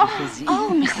gefunden habe für Sie.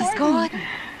 Oh, Mrs. Gordon.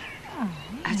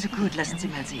 Also gut, lassen Sie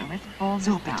mal sehen.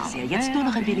 So, bitte sehr. Jetzt nur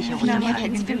noch ein wenig herunterfallen. Mehr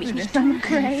werden Sie für mich nicht tun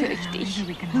können, fürchte ich.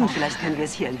 Nun, vielleicht können wir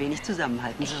es hier ein wenig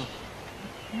zusammenhalten. So.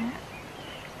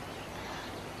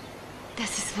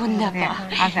 Das ist wunderbar.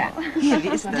 Hier, wie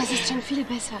ist das? Das ist schon viel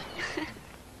besser.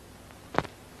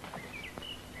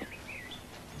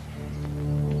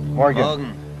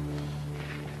 Morgan.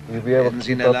 You'll be able to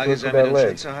keep up with that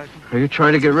leg. Are you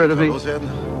trying to get rid of me? Is that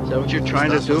what you're trying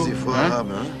to do? Huh?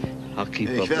 I'll keep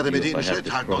up with you if I have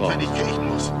to crawl.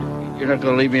 You're not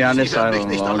going to leave me on this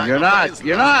island alone. You're not.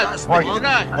 You're not. You're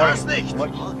not.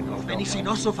 Auch wenn ich Sie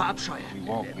noch so verabscheue,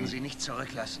 werden Sie nicht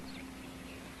zurücklassen.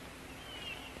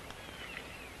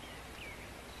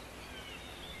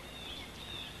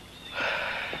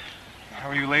 How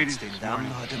are you ladies? Den Damen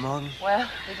heute Morgen? Well,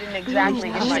 we didn't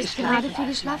exactly get much sleep. Gerade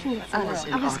viele schlafen jetzt noch,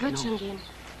 aber es wird schon gehen.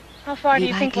 How far do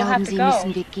you think we'll have to go?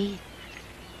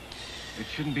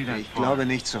 Ich glaube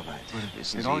nicht so weit.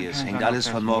 Wissen Sie, es hängt alles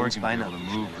von morgens Beinen ab, wie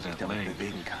schnell er sich damit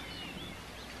bewegen kann.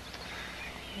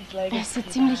 Es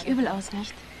sieht ziemlich übel aus,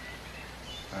 nicht?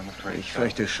 Ich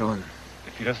fürchte schon.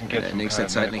 Wenn er in nächster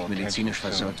Zeit nicht medizinisch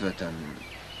versorgt wird, dann...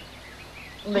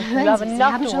 Hören Sie, Sie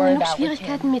haben schon genug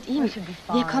Schwierigkeiten mit ihm.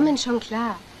 Wir kommen schon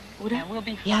klar, oder?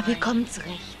 Ja, wir kommen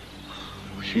zurecht.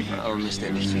 Warum ist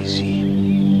er nicht wie Sie?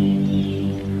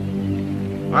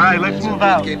 All right, let's move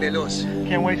out. Gehen wir los.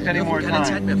 Can't waste any more Keine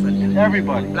Zeit time. mehr verlieren.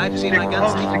 Everybody, Bleiben Sie stick mal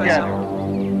ganz close dicht together. beisammen.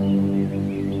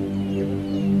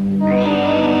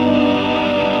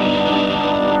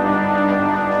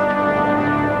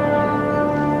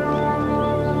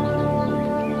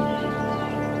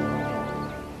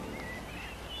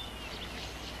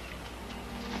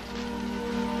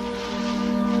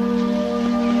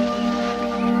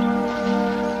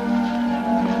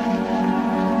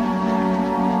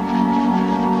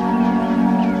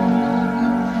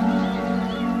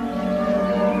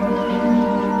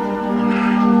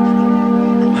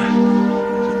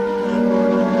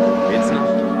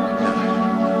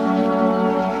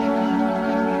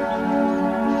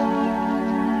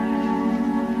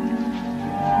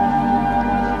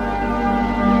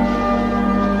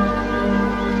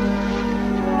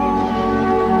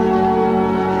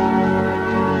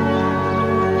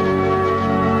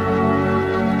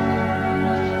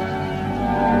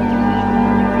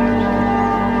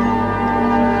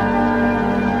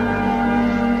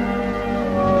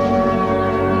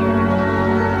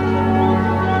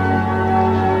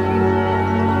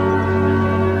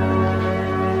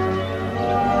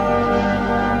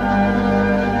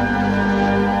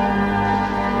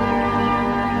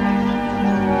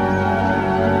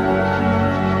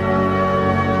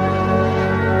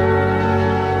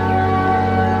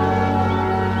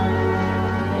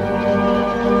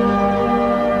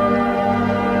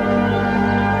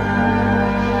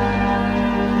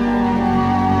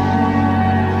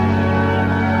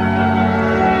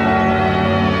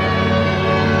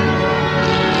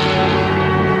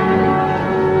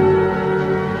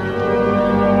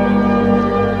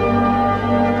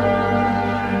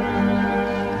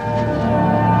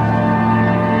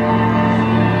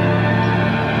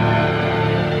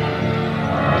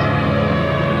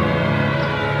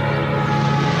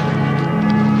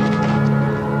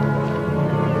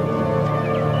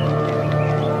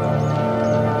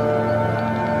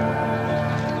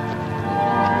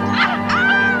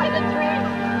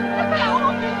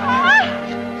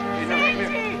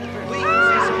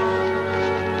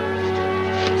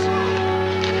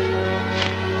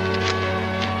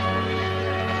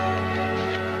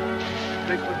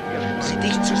 Sieh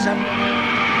dich zusammen.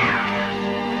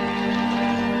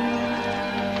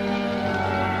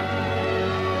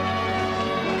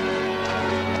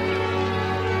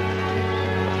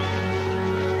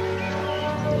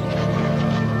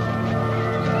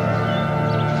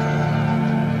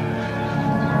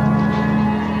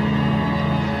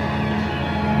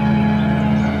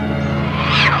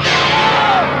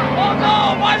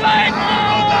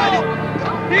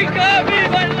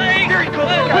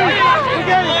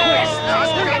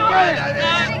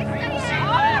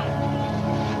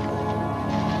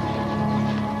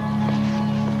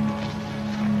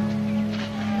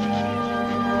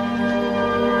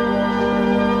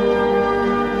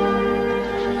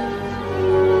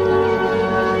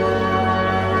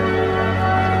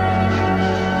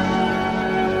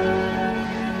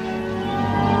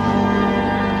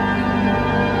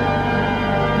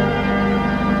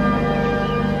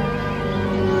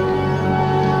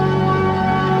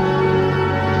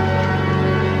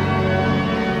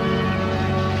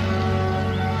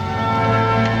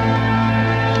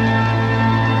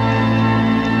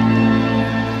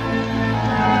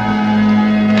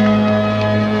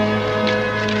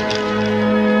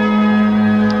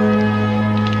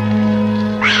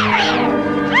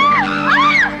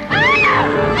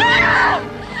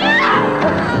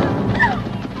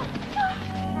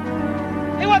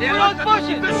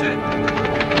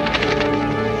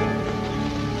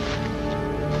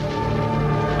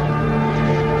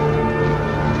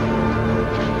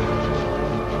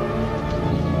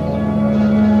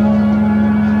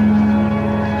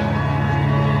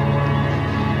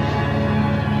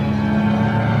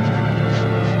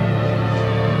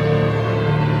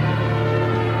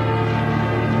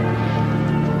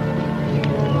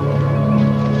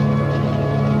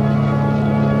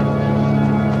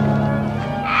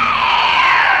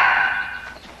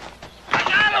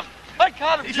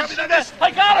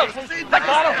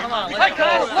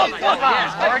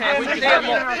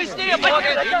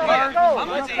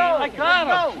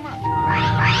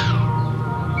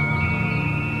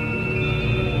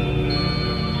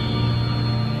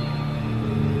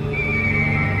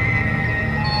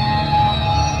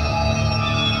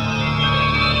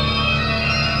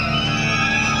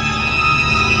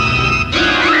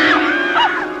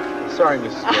 Sorry,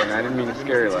 Mrs. Gordon. I didn't mean to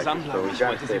scare you like this, but we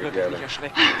got to stay together. Ich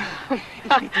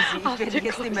werde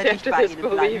jetzt immer dicht bei Ihnen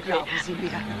bleiben, glauben Sie mir.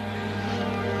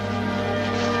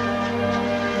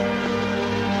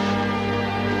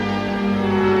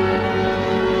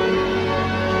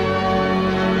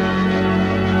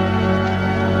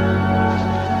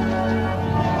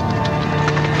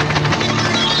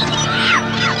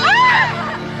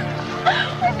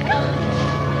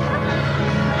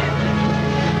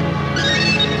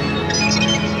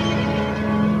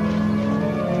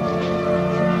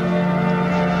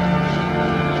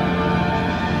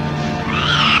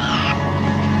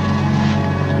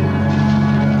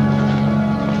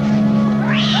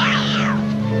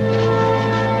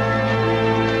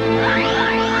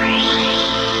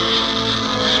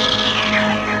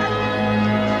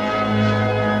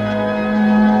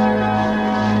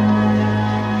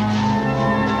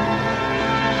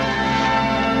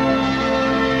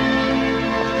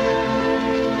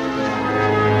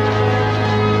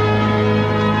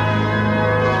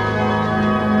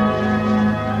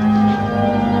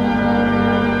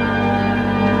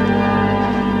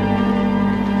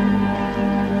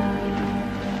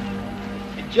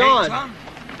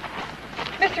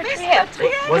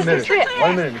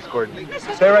 One minute, Miss Gordon.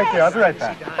 Stay right there. I'll be right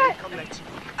back.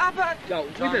 No, we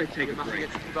better take a break.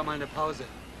 Lieber mal eine Pause.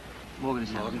 Morgen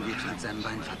geht's mit seinem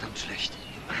Bein verdammt schlecht.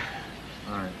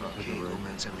 Okay, ruhen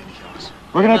wir uns ein wenig aus.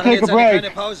 We're gonna take a break.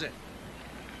 Eine Pause.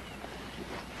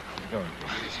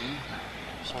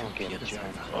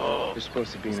 You're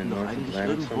supposed to be in the North eigentlich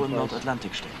Atlantic irgendwo im someplace.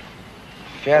 Nordatlantik stecken.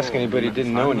 If you ask anybody who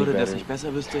didn't know any Würde, dass better, ich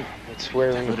besser wüsste, I'd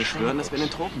swear der in würde the schwören, dass wir in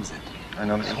den Tropen sind. I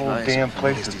know this whole damn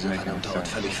place doesn't make any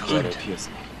sense.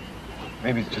 Piercing.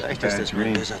 Maybe it's just a Vielleicht ist bad das nur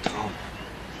ein dream. böser Traum.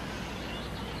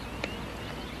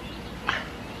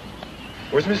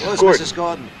 Where's Wo Mrs. ist Gordon? Mrs.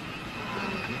 Gordon?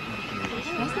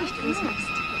 Ich weiß nicht, wie du sagst.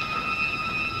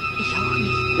 Ich auch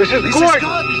nicht. Mrs. Mrs. Gordon!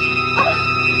 Gordon!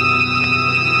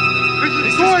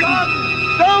 Mrs. Gordon!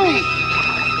 Don't!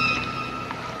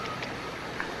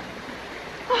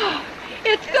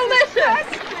 It's delicious!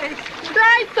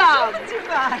 Try some!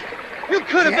 You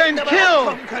could have been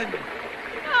killed!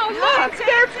 Oh, look!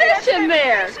 There's fish in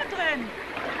there! Ist das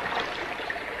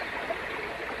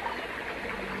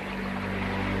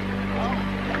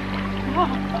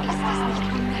nicht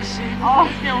wunderschön? Oh,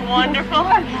 they're wonderful!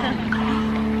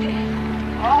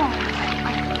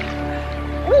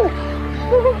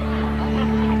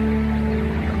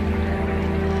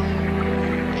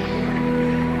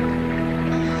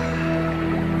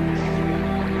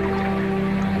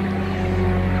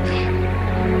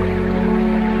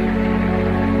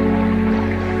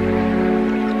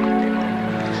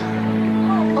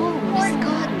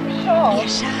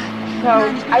 So,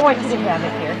 I want you to have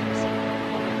it here.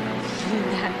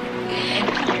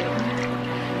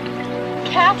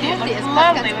 Kathy is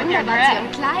lovely with your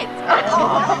dress.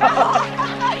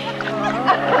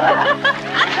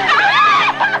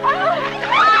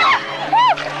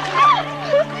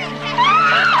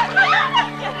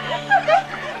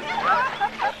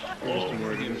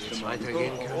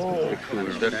 Weitergehen kann.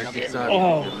 Ich würde nicht sagen.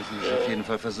 Wir müssen es auf jeden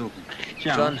Fall versuchen.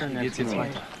 John, wie geht's jetzt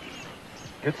weiter?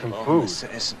 Get some Wir food. brauchen was zu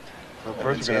essen.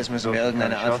 Aber zuerst müssen wir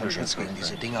irgendeine Art von Schutz gegen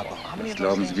diese Dinger bauen. Was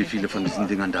glauben Sie, wie viele von diesen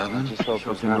Dingern da waren? Ich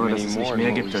hoffe nur, dass es nicht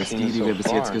mehr gibt als die wir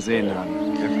bis jetzt gesehen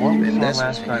haben. Wenn das,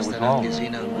 was wir gestern Abend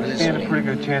gesehen haben, alles We had a pretty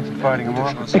good chance of fighting them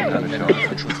off.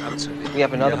 Wir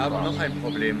haben noch ein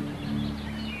Problem.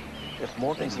 If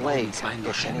Morgan's late, if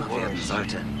anywhere werden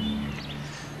sollte,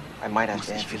 muss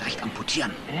ich vielleicht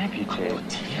amputieren. We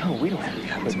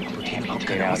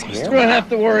don't have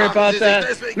to worry about that.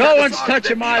 No one's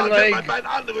touching my leg.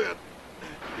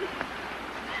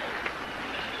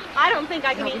 I don't think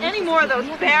I can eat any more of those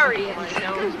berries.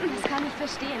 Das kann ich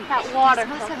verstehen. That water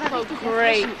Das Wasser felt war so richtig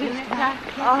great.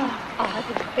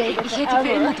 Ich hätte für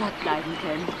immer dort bleiben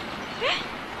können.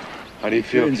 How do you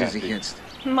feel, Fühlen Sie sich Kathy? jetzt?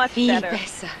 Much Viel better.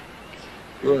 besser.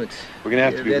 Gut. We're gonna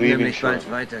have to Wir be werden leaving nämlich shortly.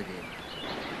 bald weitergehen.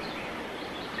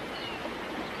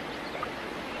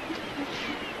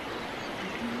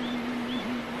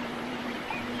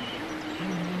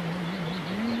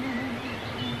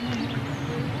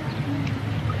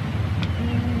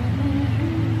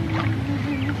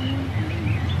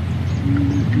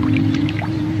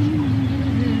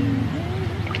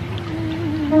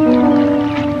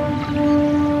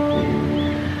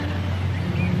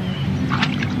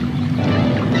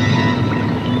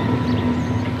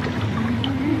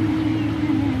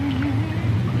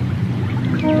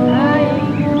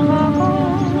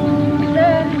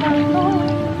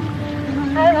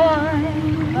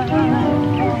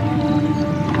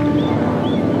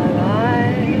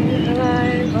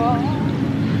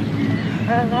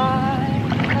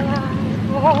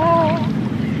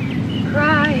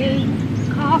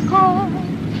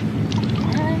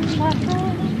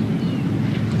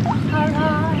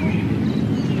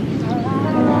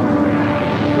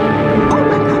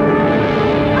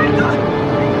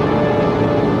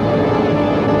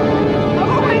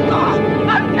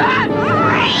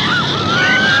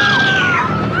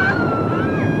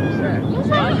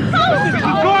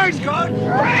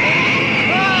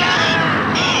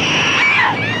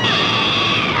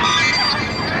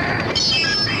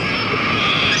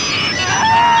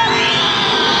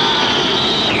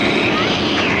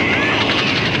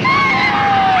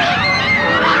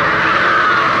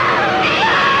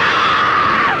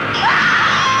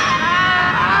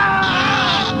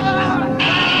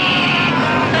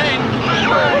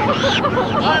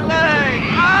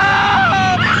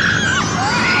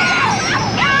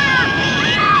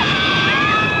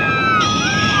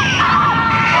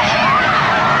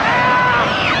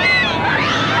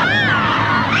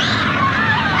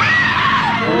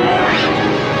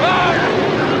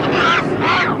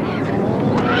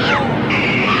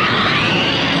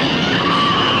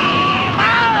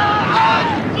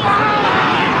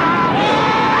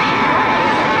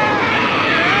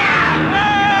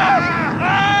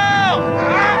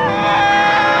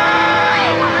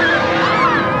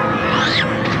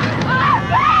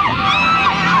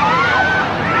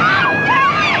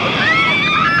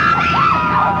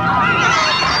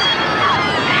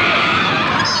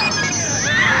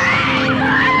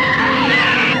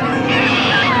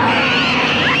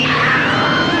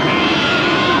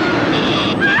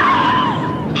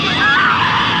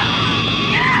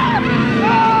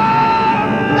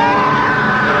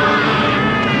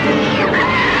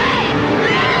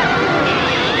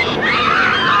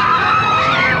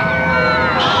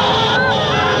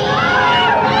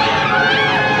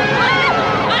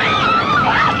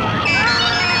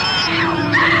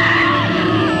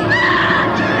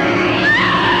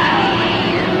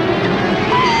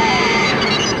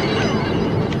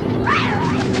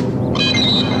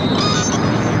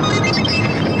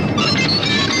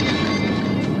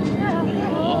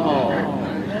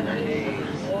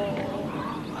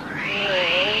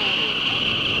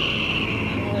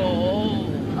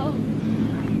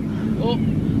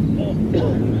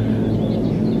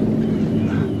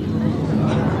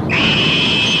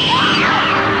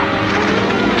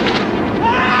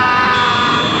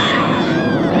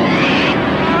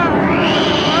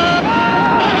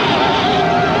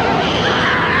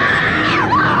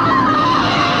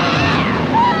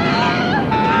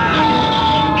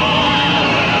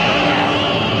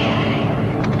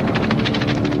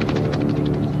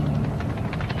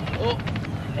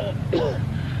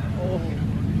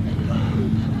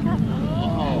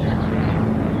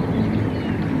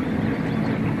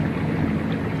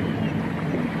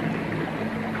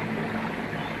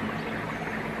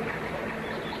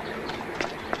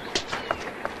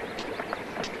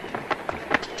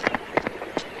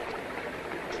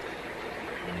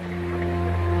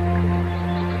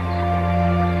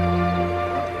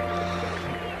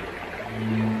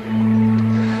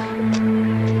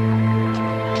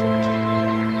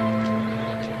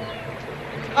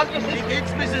 Wie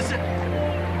geht's, Mrs.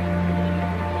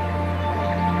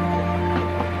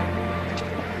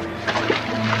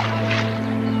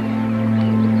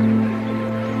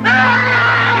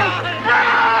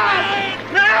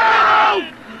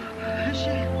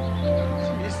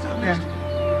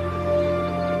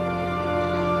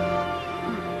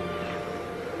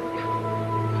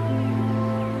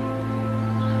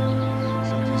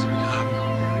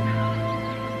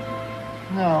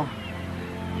 No.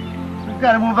 We've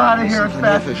got to move out of here as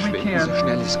fast as we can.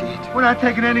 We're not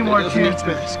taking any more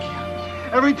chances.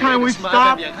 Every time we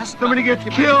stop, somebody gets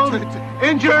killed,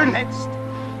 injured.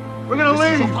 We're gonna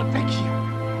leave.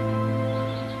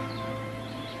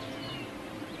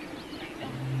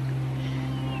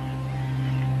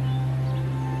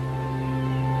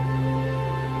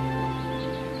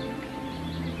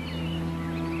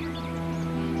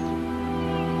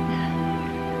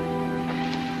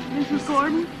 Mrs.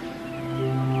 Gordon?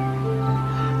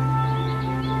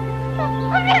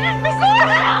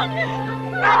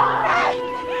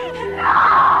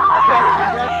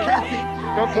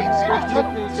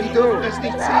 Sie dürfen es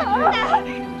nicht sehen.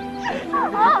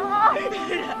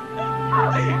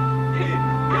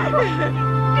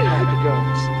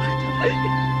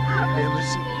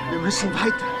 Wir müssen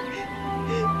weiter.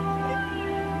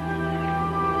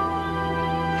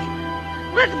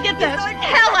 Let's get the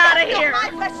hell out of here!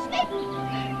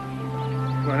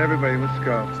 Come on, everybody, let's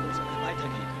go.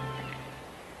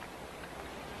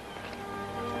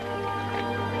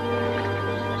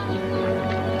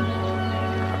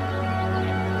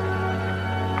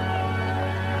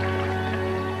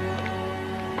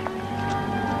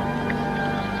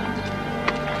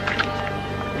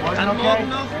 Kann morgen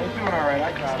noch?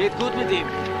 Es geht gut mit ihm.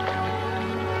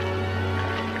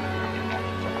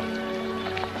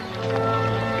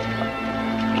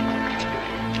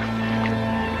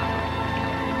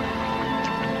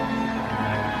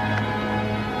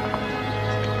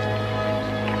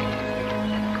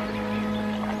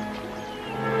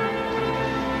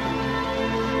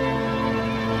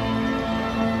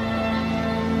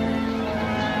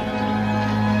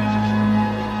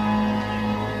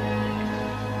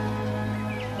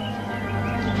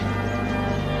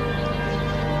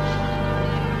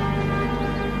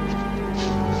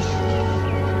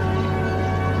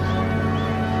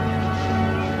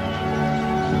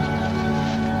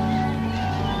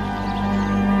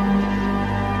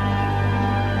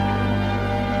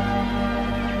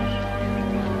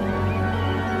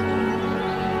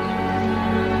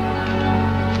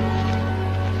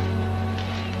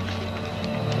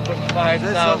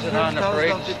 $5,000 on the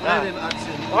brakes.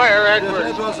 Fire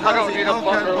Edwards. I don't need a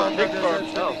bumper to think for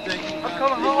himself. I'm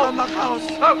coming home. Nach Haus.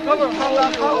 I'm coming home.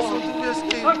 Nach Haus und du wirst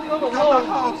gehen. I'm coming home.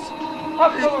 Nach Haus.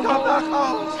 Ich komm nach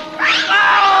Haus.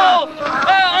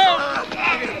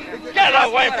 Get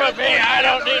away from me! I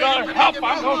don't need all help!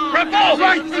 I'm a cripple! Get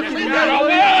away! Get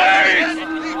away!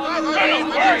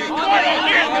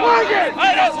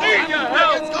 I don't need your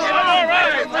help! I'm all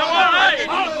right! I'm all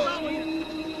right!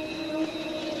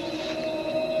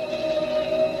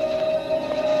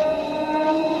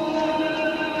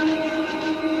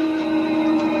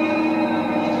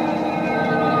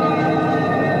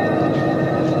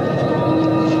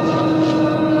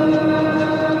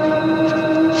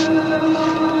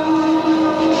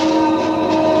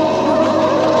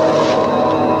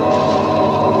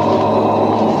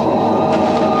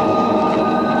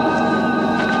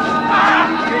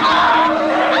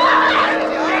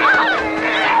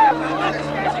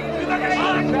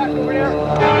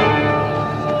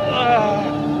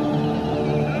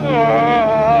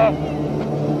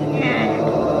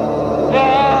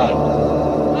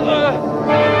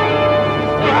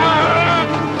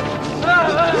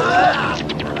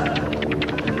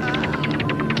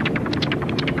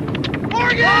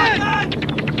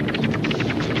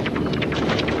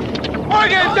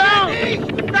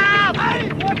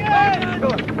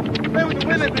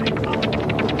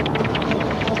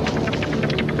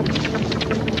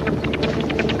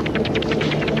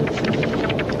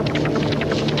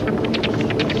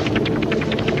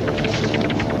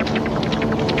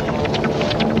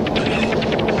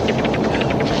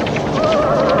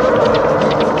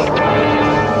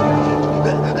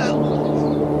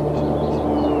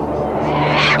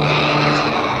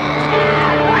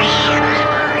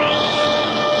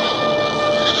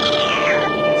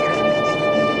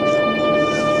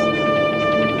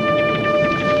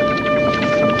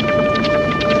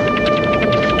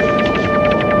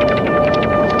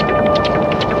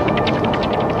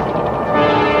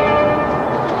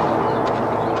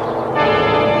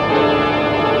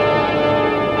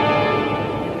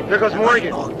 There goes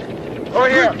Morgan. Over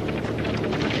here.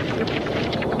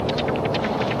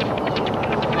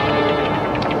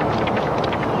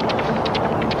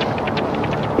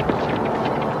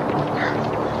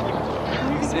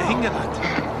 Ist er hingerannt?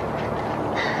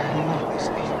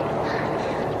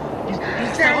 Er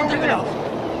ist da runtergelaufen.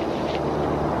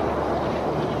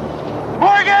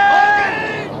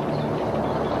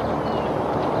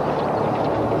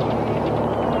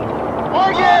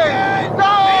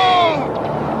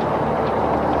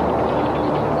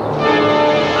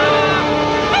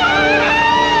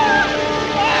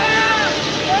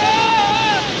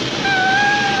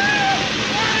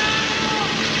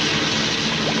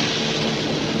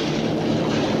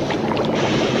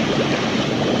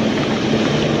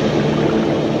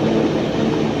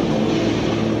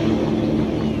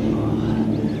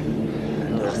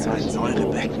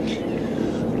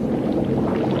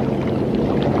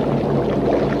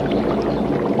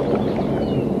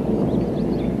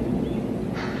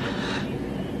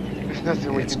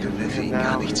 Jetzt können wir für ihn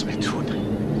gar nichts mehr tun.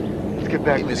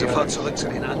 Gehen wir sofort zurück zu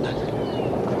den anderen.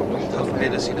 Hoffen wir,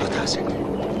 dass sie noch da sind.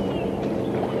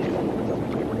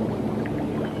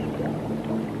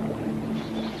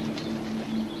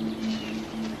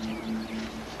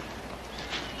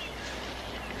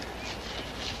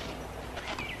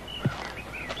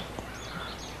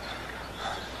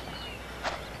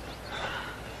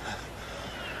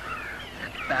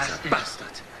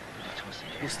 Bastard!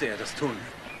 Musste er das tun?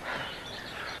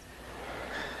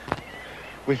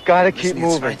 We've got to keep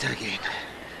moving.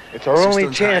 It's our only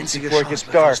chance before it gets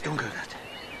dark.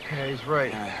 Yeah, he's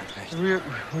right. We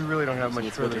really don't have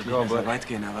much further to go, but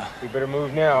we better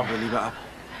move now.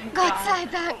 Gott sei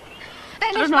Dank.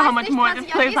 I don't know how much more of this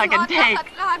place I can take.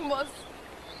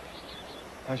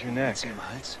 How's your neck?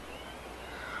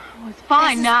 Oh, it's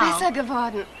fine now. Es ist besser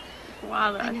geworden.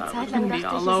 Wow, I Eine thought it Zeit was lang gonna be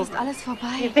dachte all ich, es over. ist alles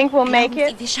vorbei. You think we'll make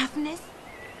it? Wir schaffen es?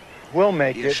 We'll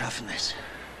make Wir it. schaffen es.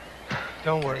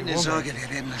 Don't worry. Keine Sorge, wir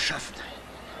werden es schaffen.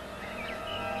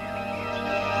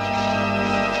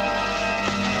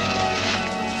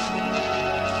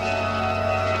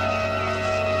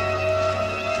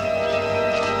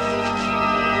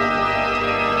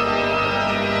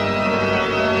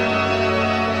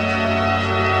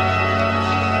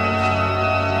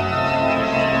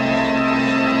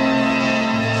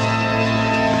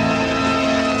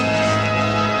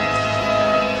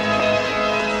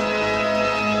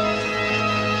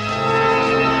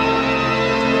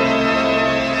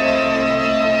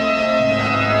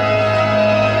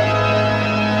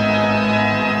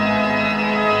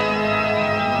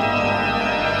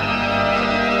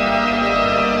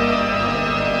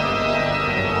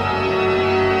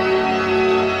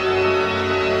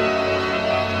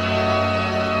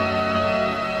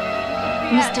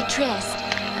 Mr. Trask.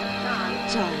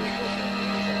 John.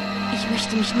 Ich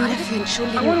möchte mich nur dafür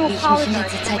entschuldigen, wie ich mich in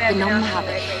letzter Zeit benommen habe.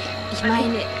 Ich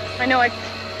meine, ich weiß,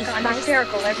 jedes Mal,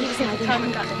 wenn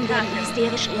ich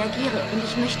hysterisch reagiere und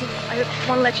ich möchte,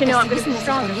 dass Sie wissen, dass ich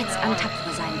von jetzt an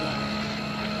tapfer sein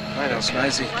werde. Das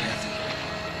weiß ich, Kathy.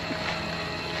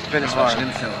 Das war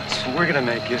schlimm für uns. But we're gonna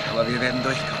make it. Aber wir werden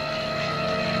durchkommen.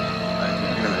 Weil wir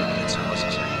alle wieder zu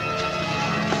Hause sind.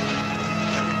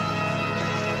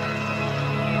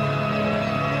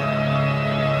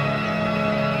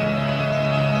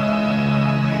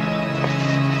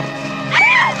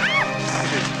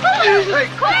 Hey,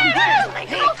 Quinn!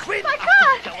 Hey, Quinn! My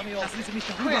God!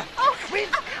 Quinn! Oh, Quinn!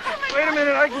 Wait a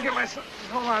minute, I can get myself...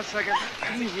 Hold on a second.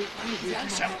 Easy.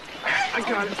 I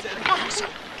got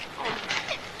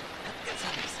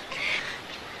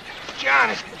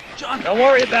it. John, don't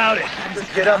worry about it.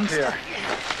 Just get up here.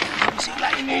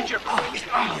 You need your... Fine.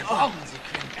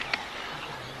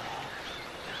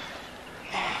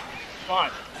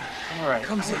 All right.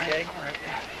 Komm, Sie. Okay. All right.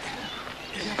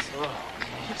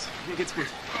 Mir geht's gut.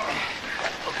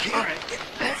 Okay. All right.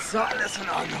 So, alles in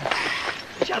Ordnung.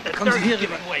 Ich hatte Kommen Sie hier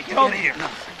rüber. Get over here.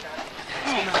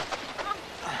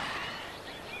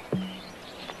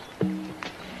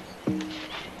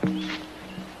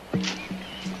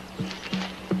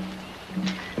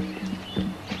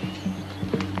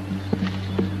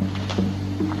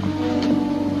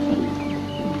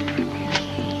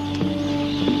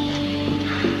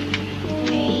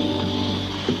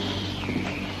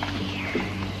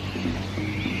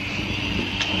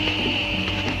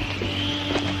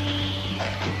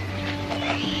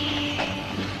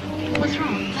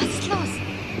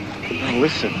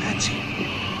 Listen. Nancy.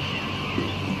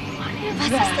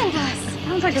 Was ist denn das?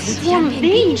 Sounds like a swarm of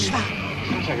bees.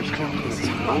 Sounds like it's coming from the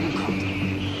Oben kommt.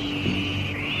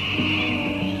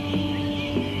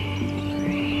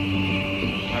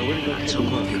 Also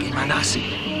gut, wir gehen mal nachsehen.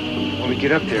 When we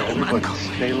get up there, everybody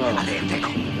stay low. Alle in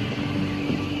Deckung.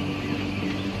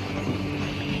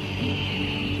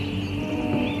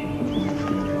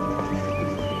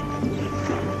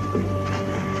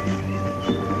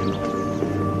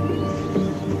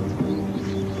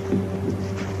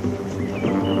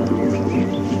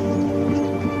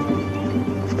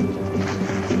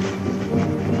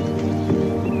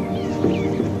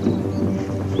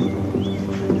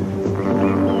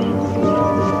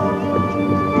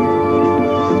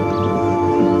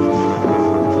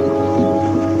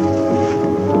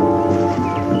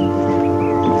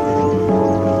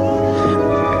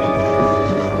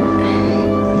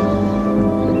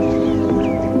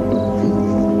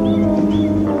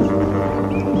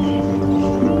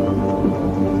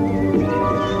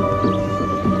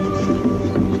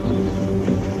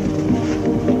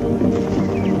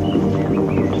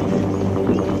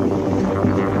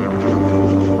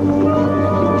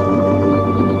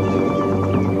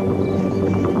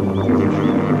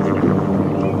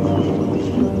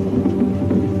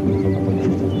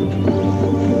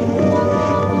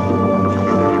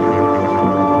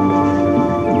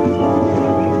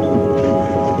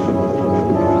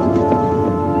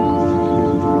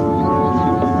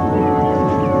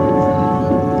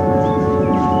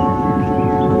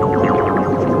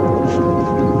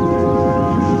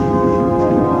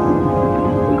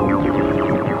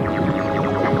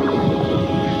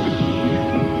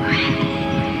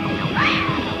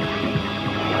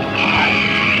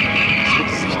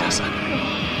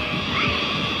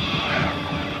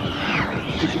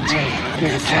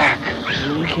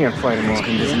 Can't fight them all.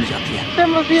 There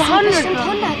must be hundreds of them.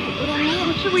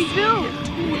 What should we do?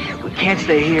 We can't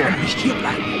stay here. The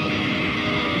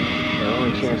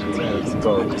only chance we have is to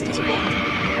go. Let's go.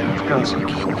 Listen.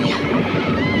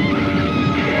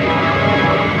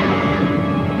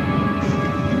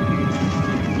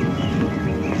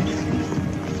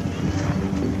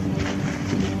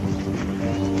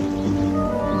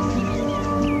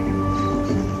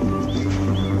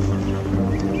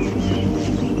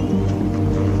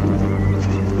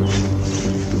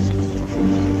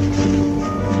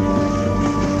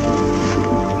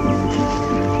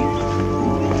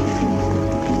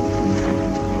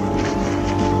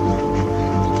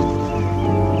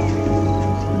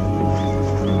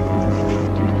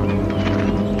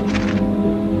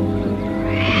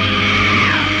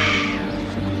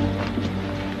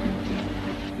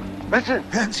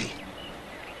 Hören Sie.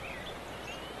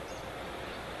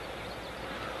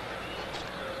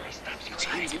 Jetzt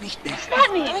schreien Sie nicht mehr. Was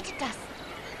bedeutet das?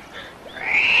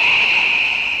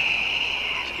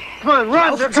 Come on,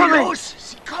 run! They're coming! Los!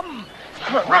 Sie kommen!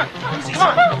 Come on, run! Come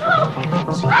on!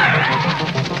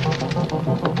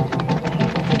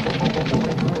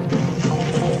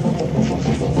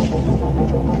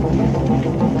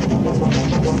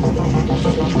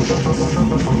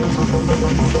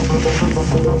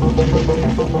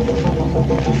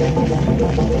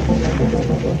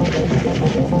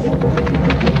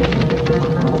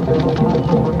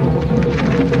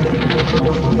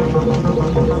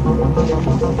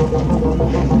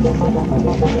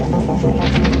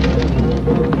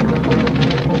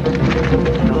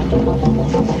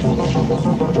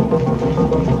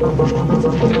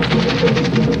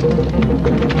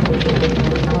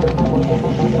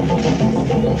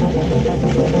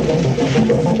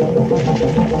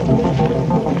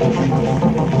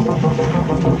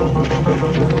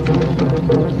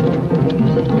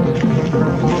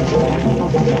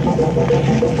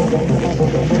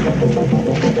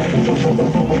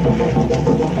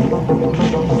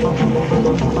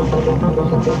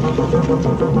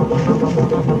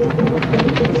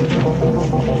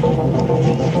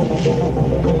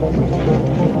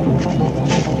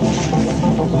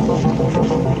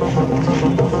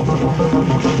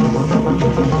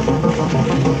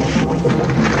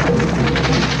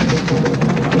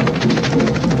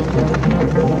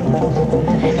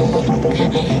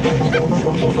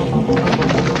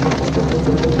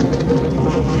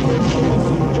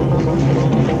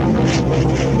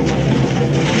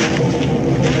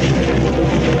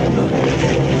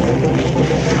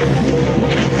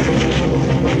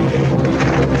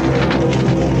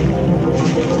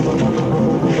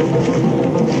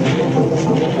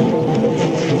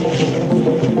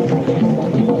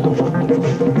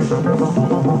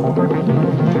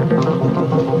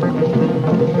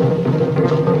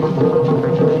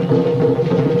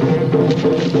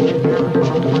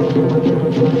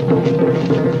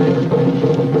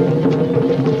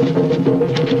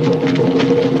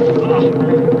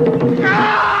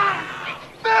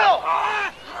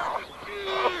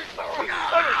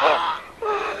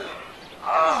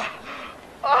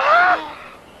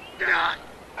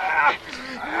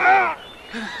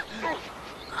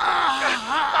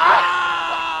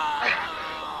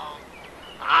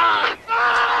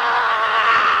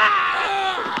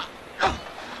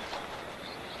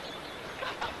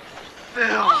 Phil!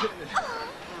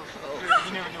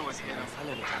 You never knew what's here.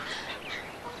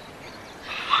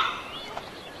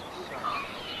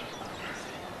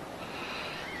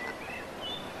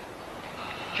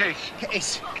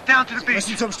 Case, get down to the beach. Wir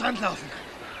müssen zum Strand laufen.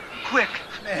 Quick,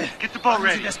 get the boat Machen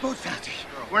ready. Sie das Boot fertig.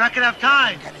 We're not gonna have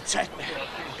time. Keine Zeit mehr.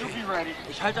 You'll be ready.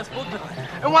 Ich halte das Boot bereit.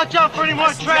 And watch out for any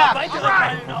more traps. Weitere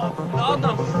Fallen auf. In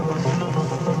Ordnung.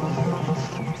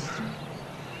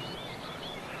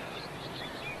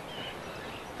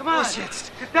 Come on,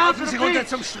 jetzt. get down to Laufen the Sie runter beach.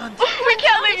 zum Strand. We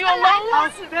can't leave you alone.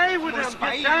 I'll stay with them.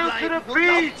 Get down to the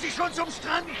beach. Sie schon zum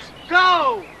Strand.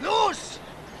 Go! Los!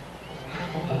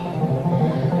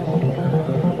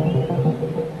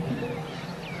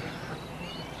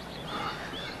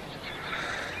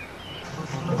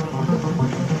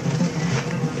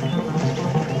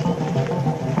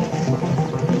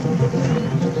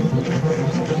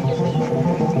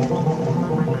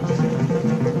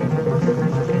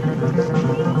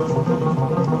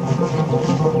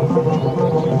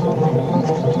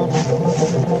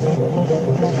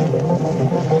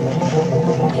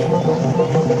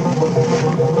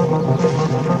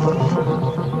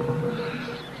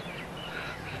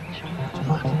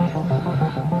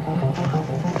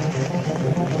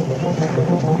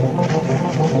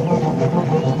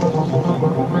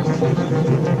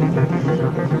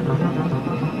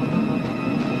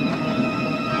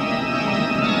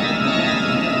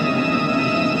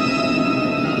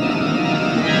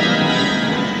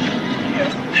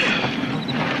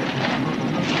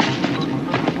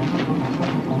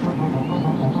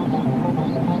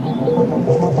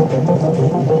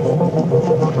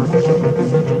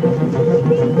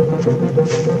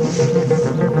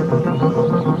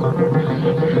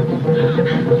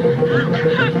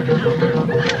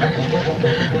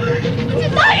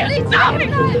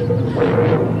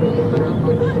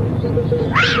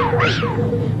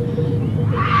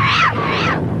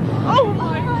 Oh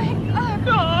my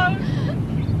God.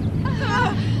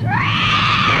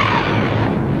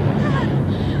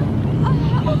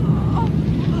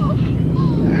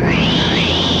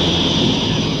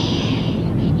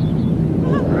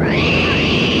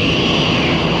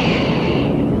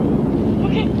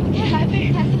 Okay,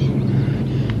 Kathy.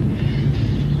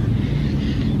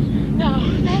 Now,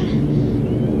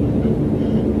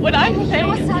 what I'm saying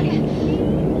is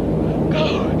go.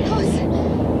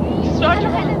 Start to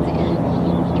run.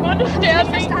 Do you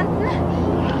understand me?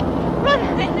 Run.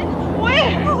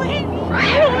 Where? I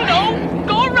don't know.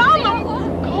 Go around them.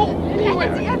 Go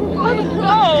anywhere.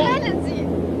 Go.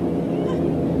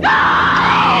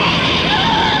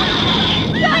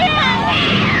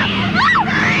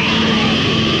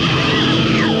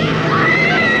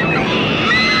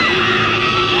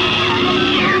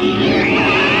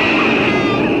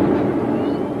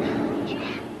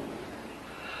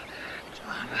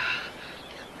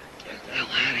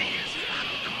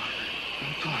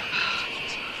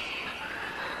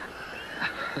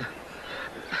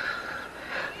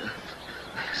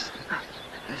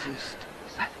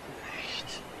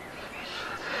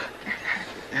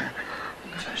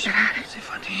 Verschwinden Sie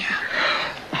von hier.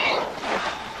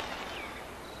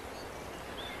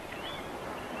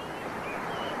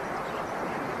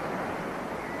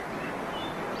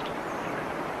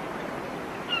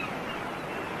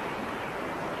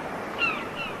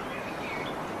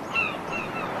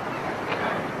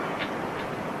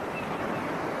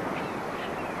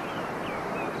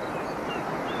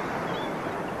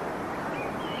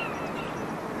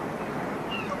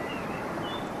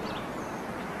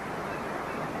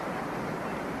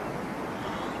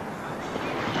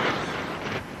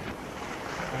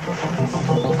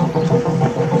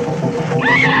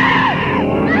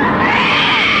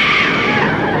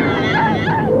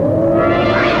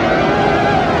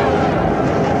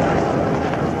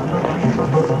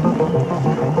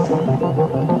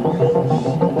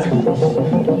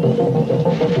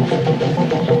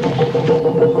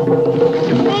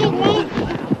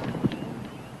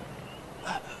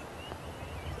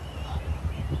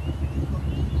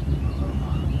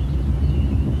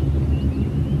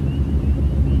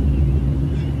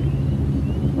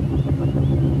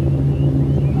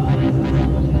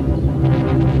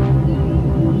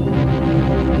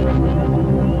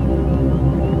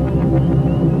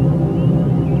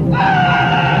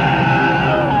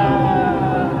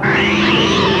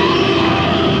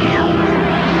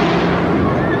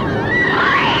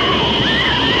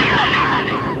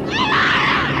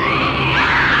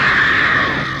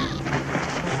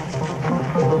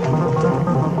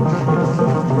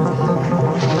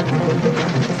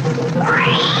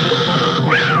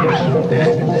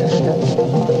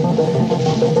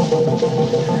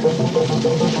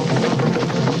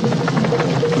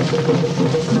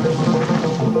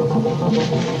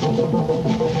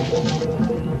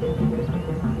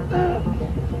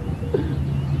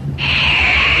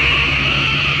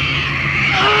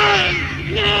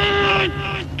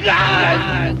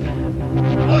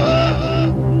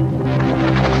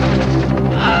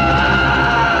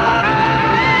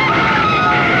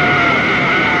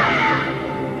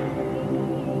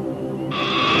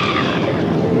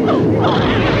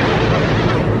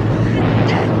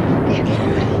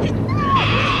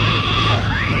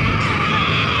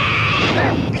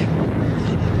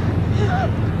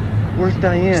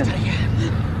 Diane?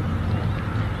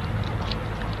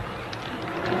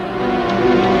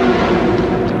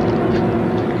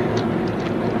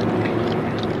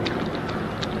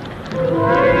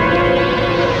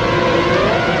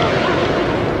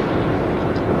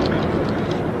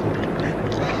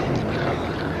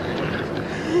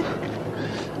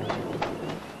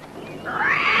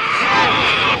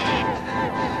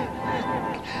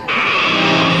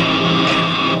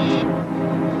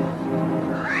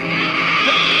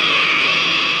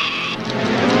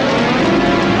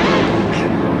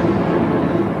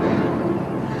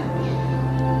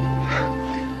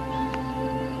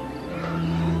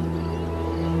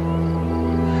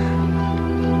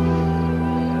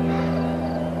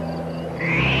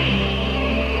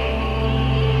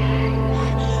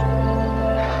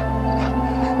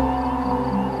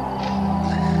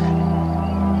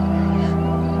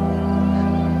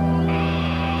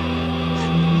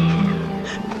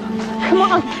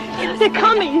 They're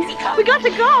coming. We got to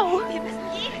go.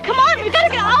 Come on, we got to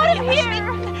get out of here.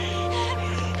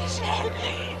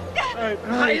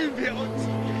 Heilen wir uns.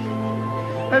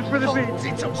 Head for the beach.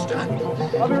 Sie zum Strand.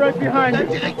 I'll be right behind you.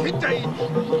 Bleib direkt hinter Ihnen.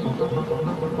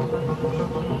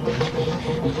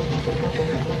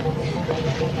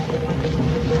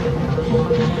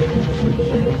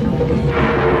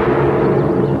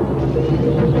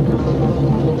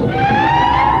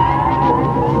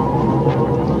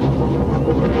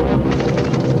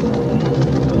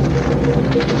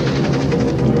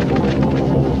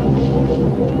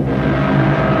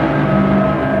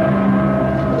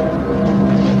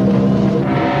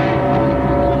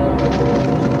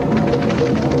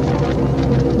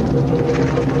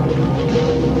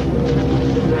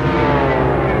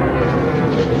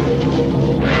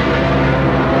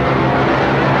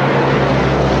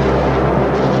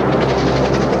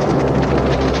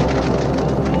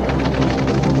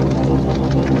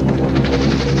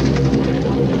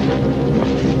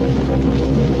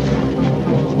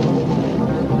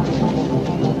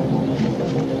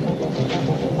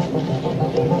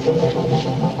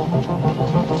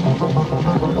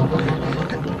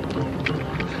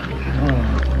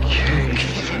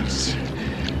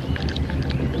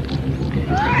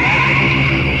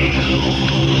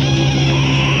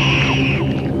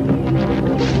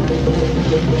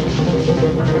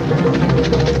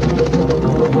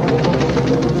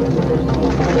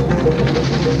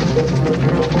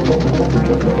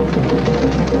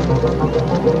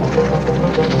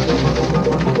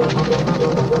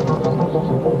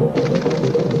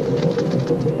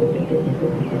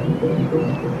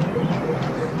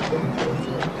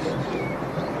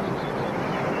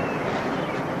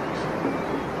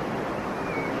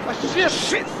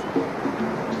 Shit!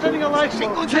 Sending a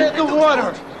lifeboat. Take the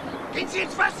water. Gehen Sie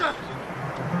ins Wasser.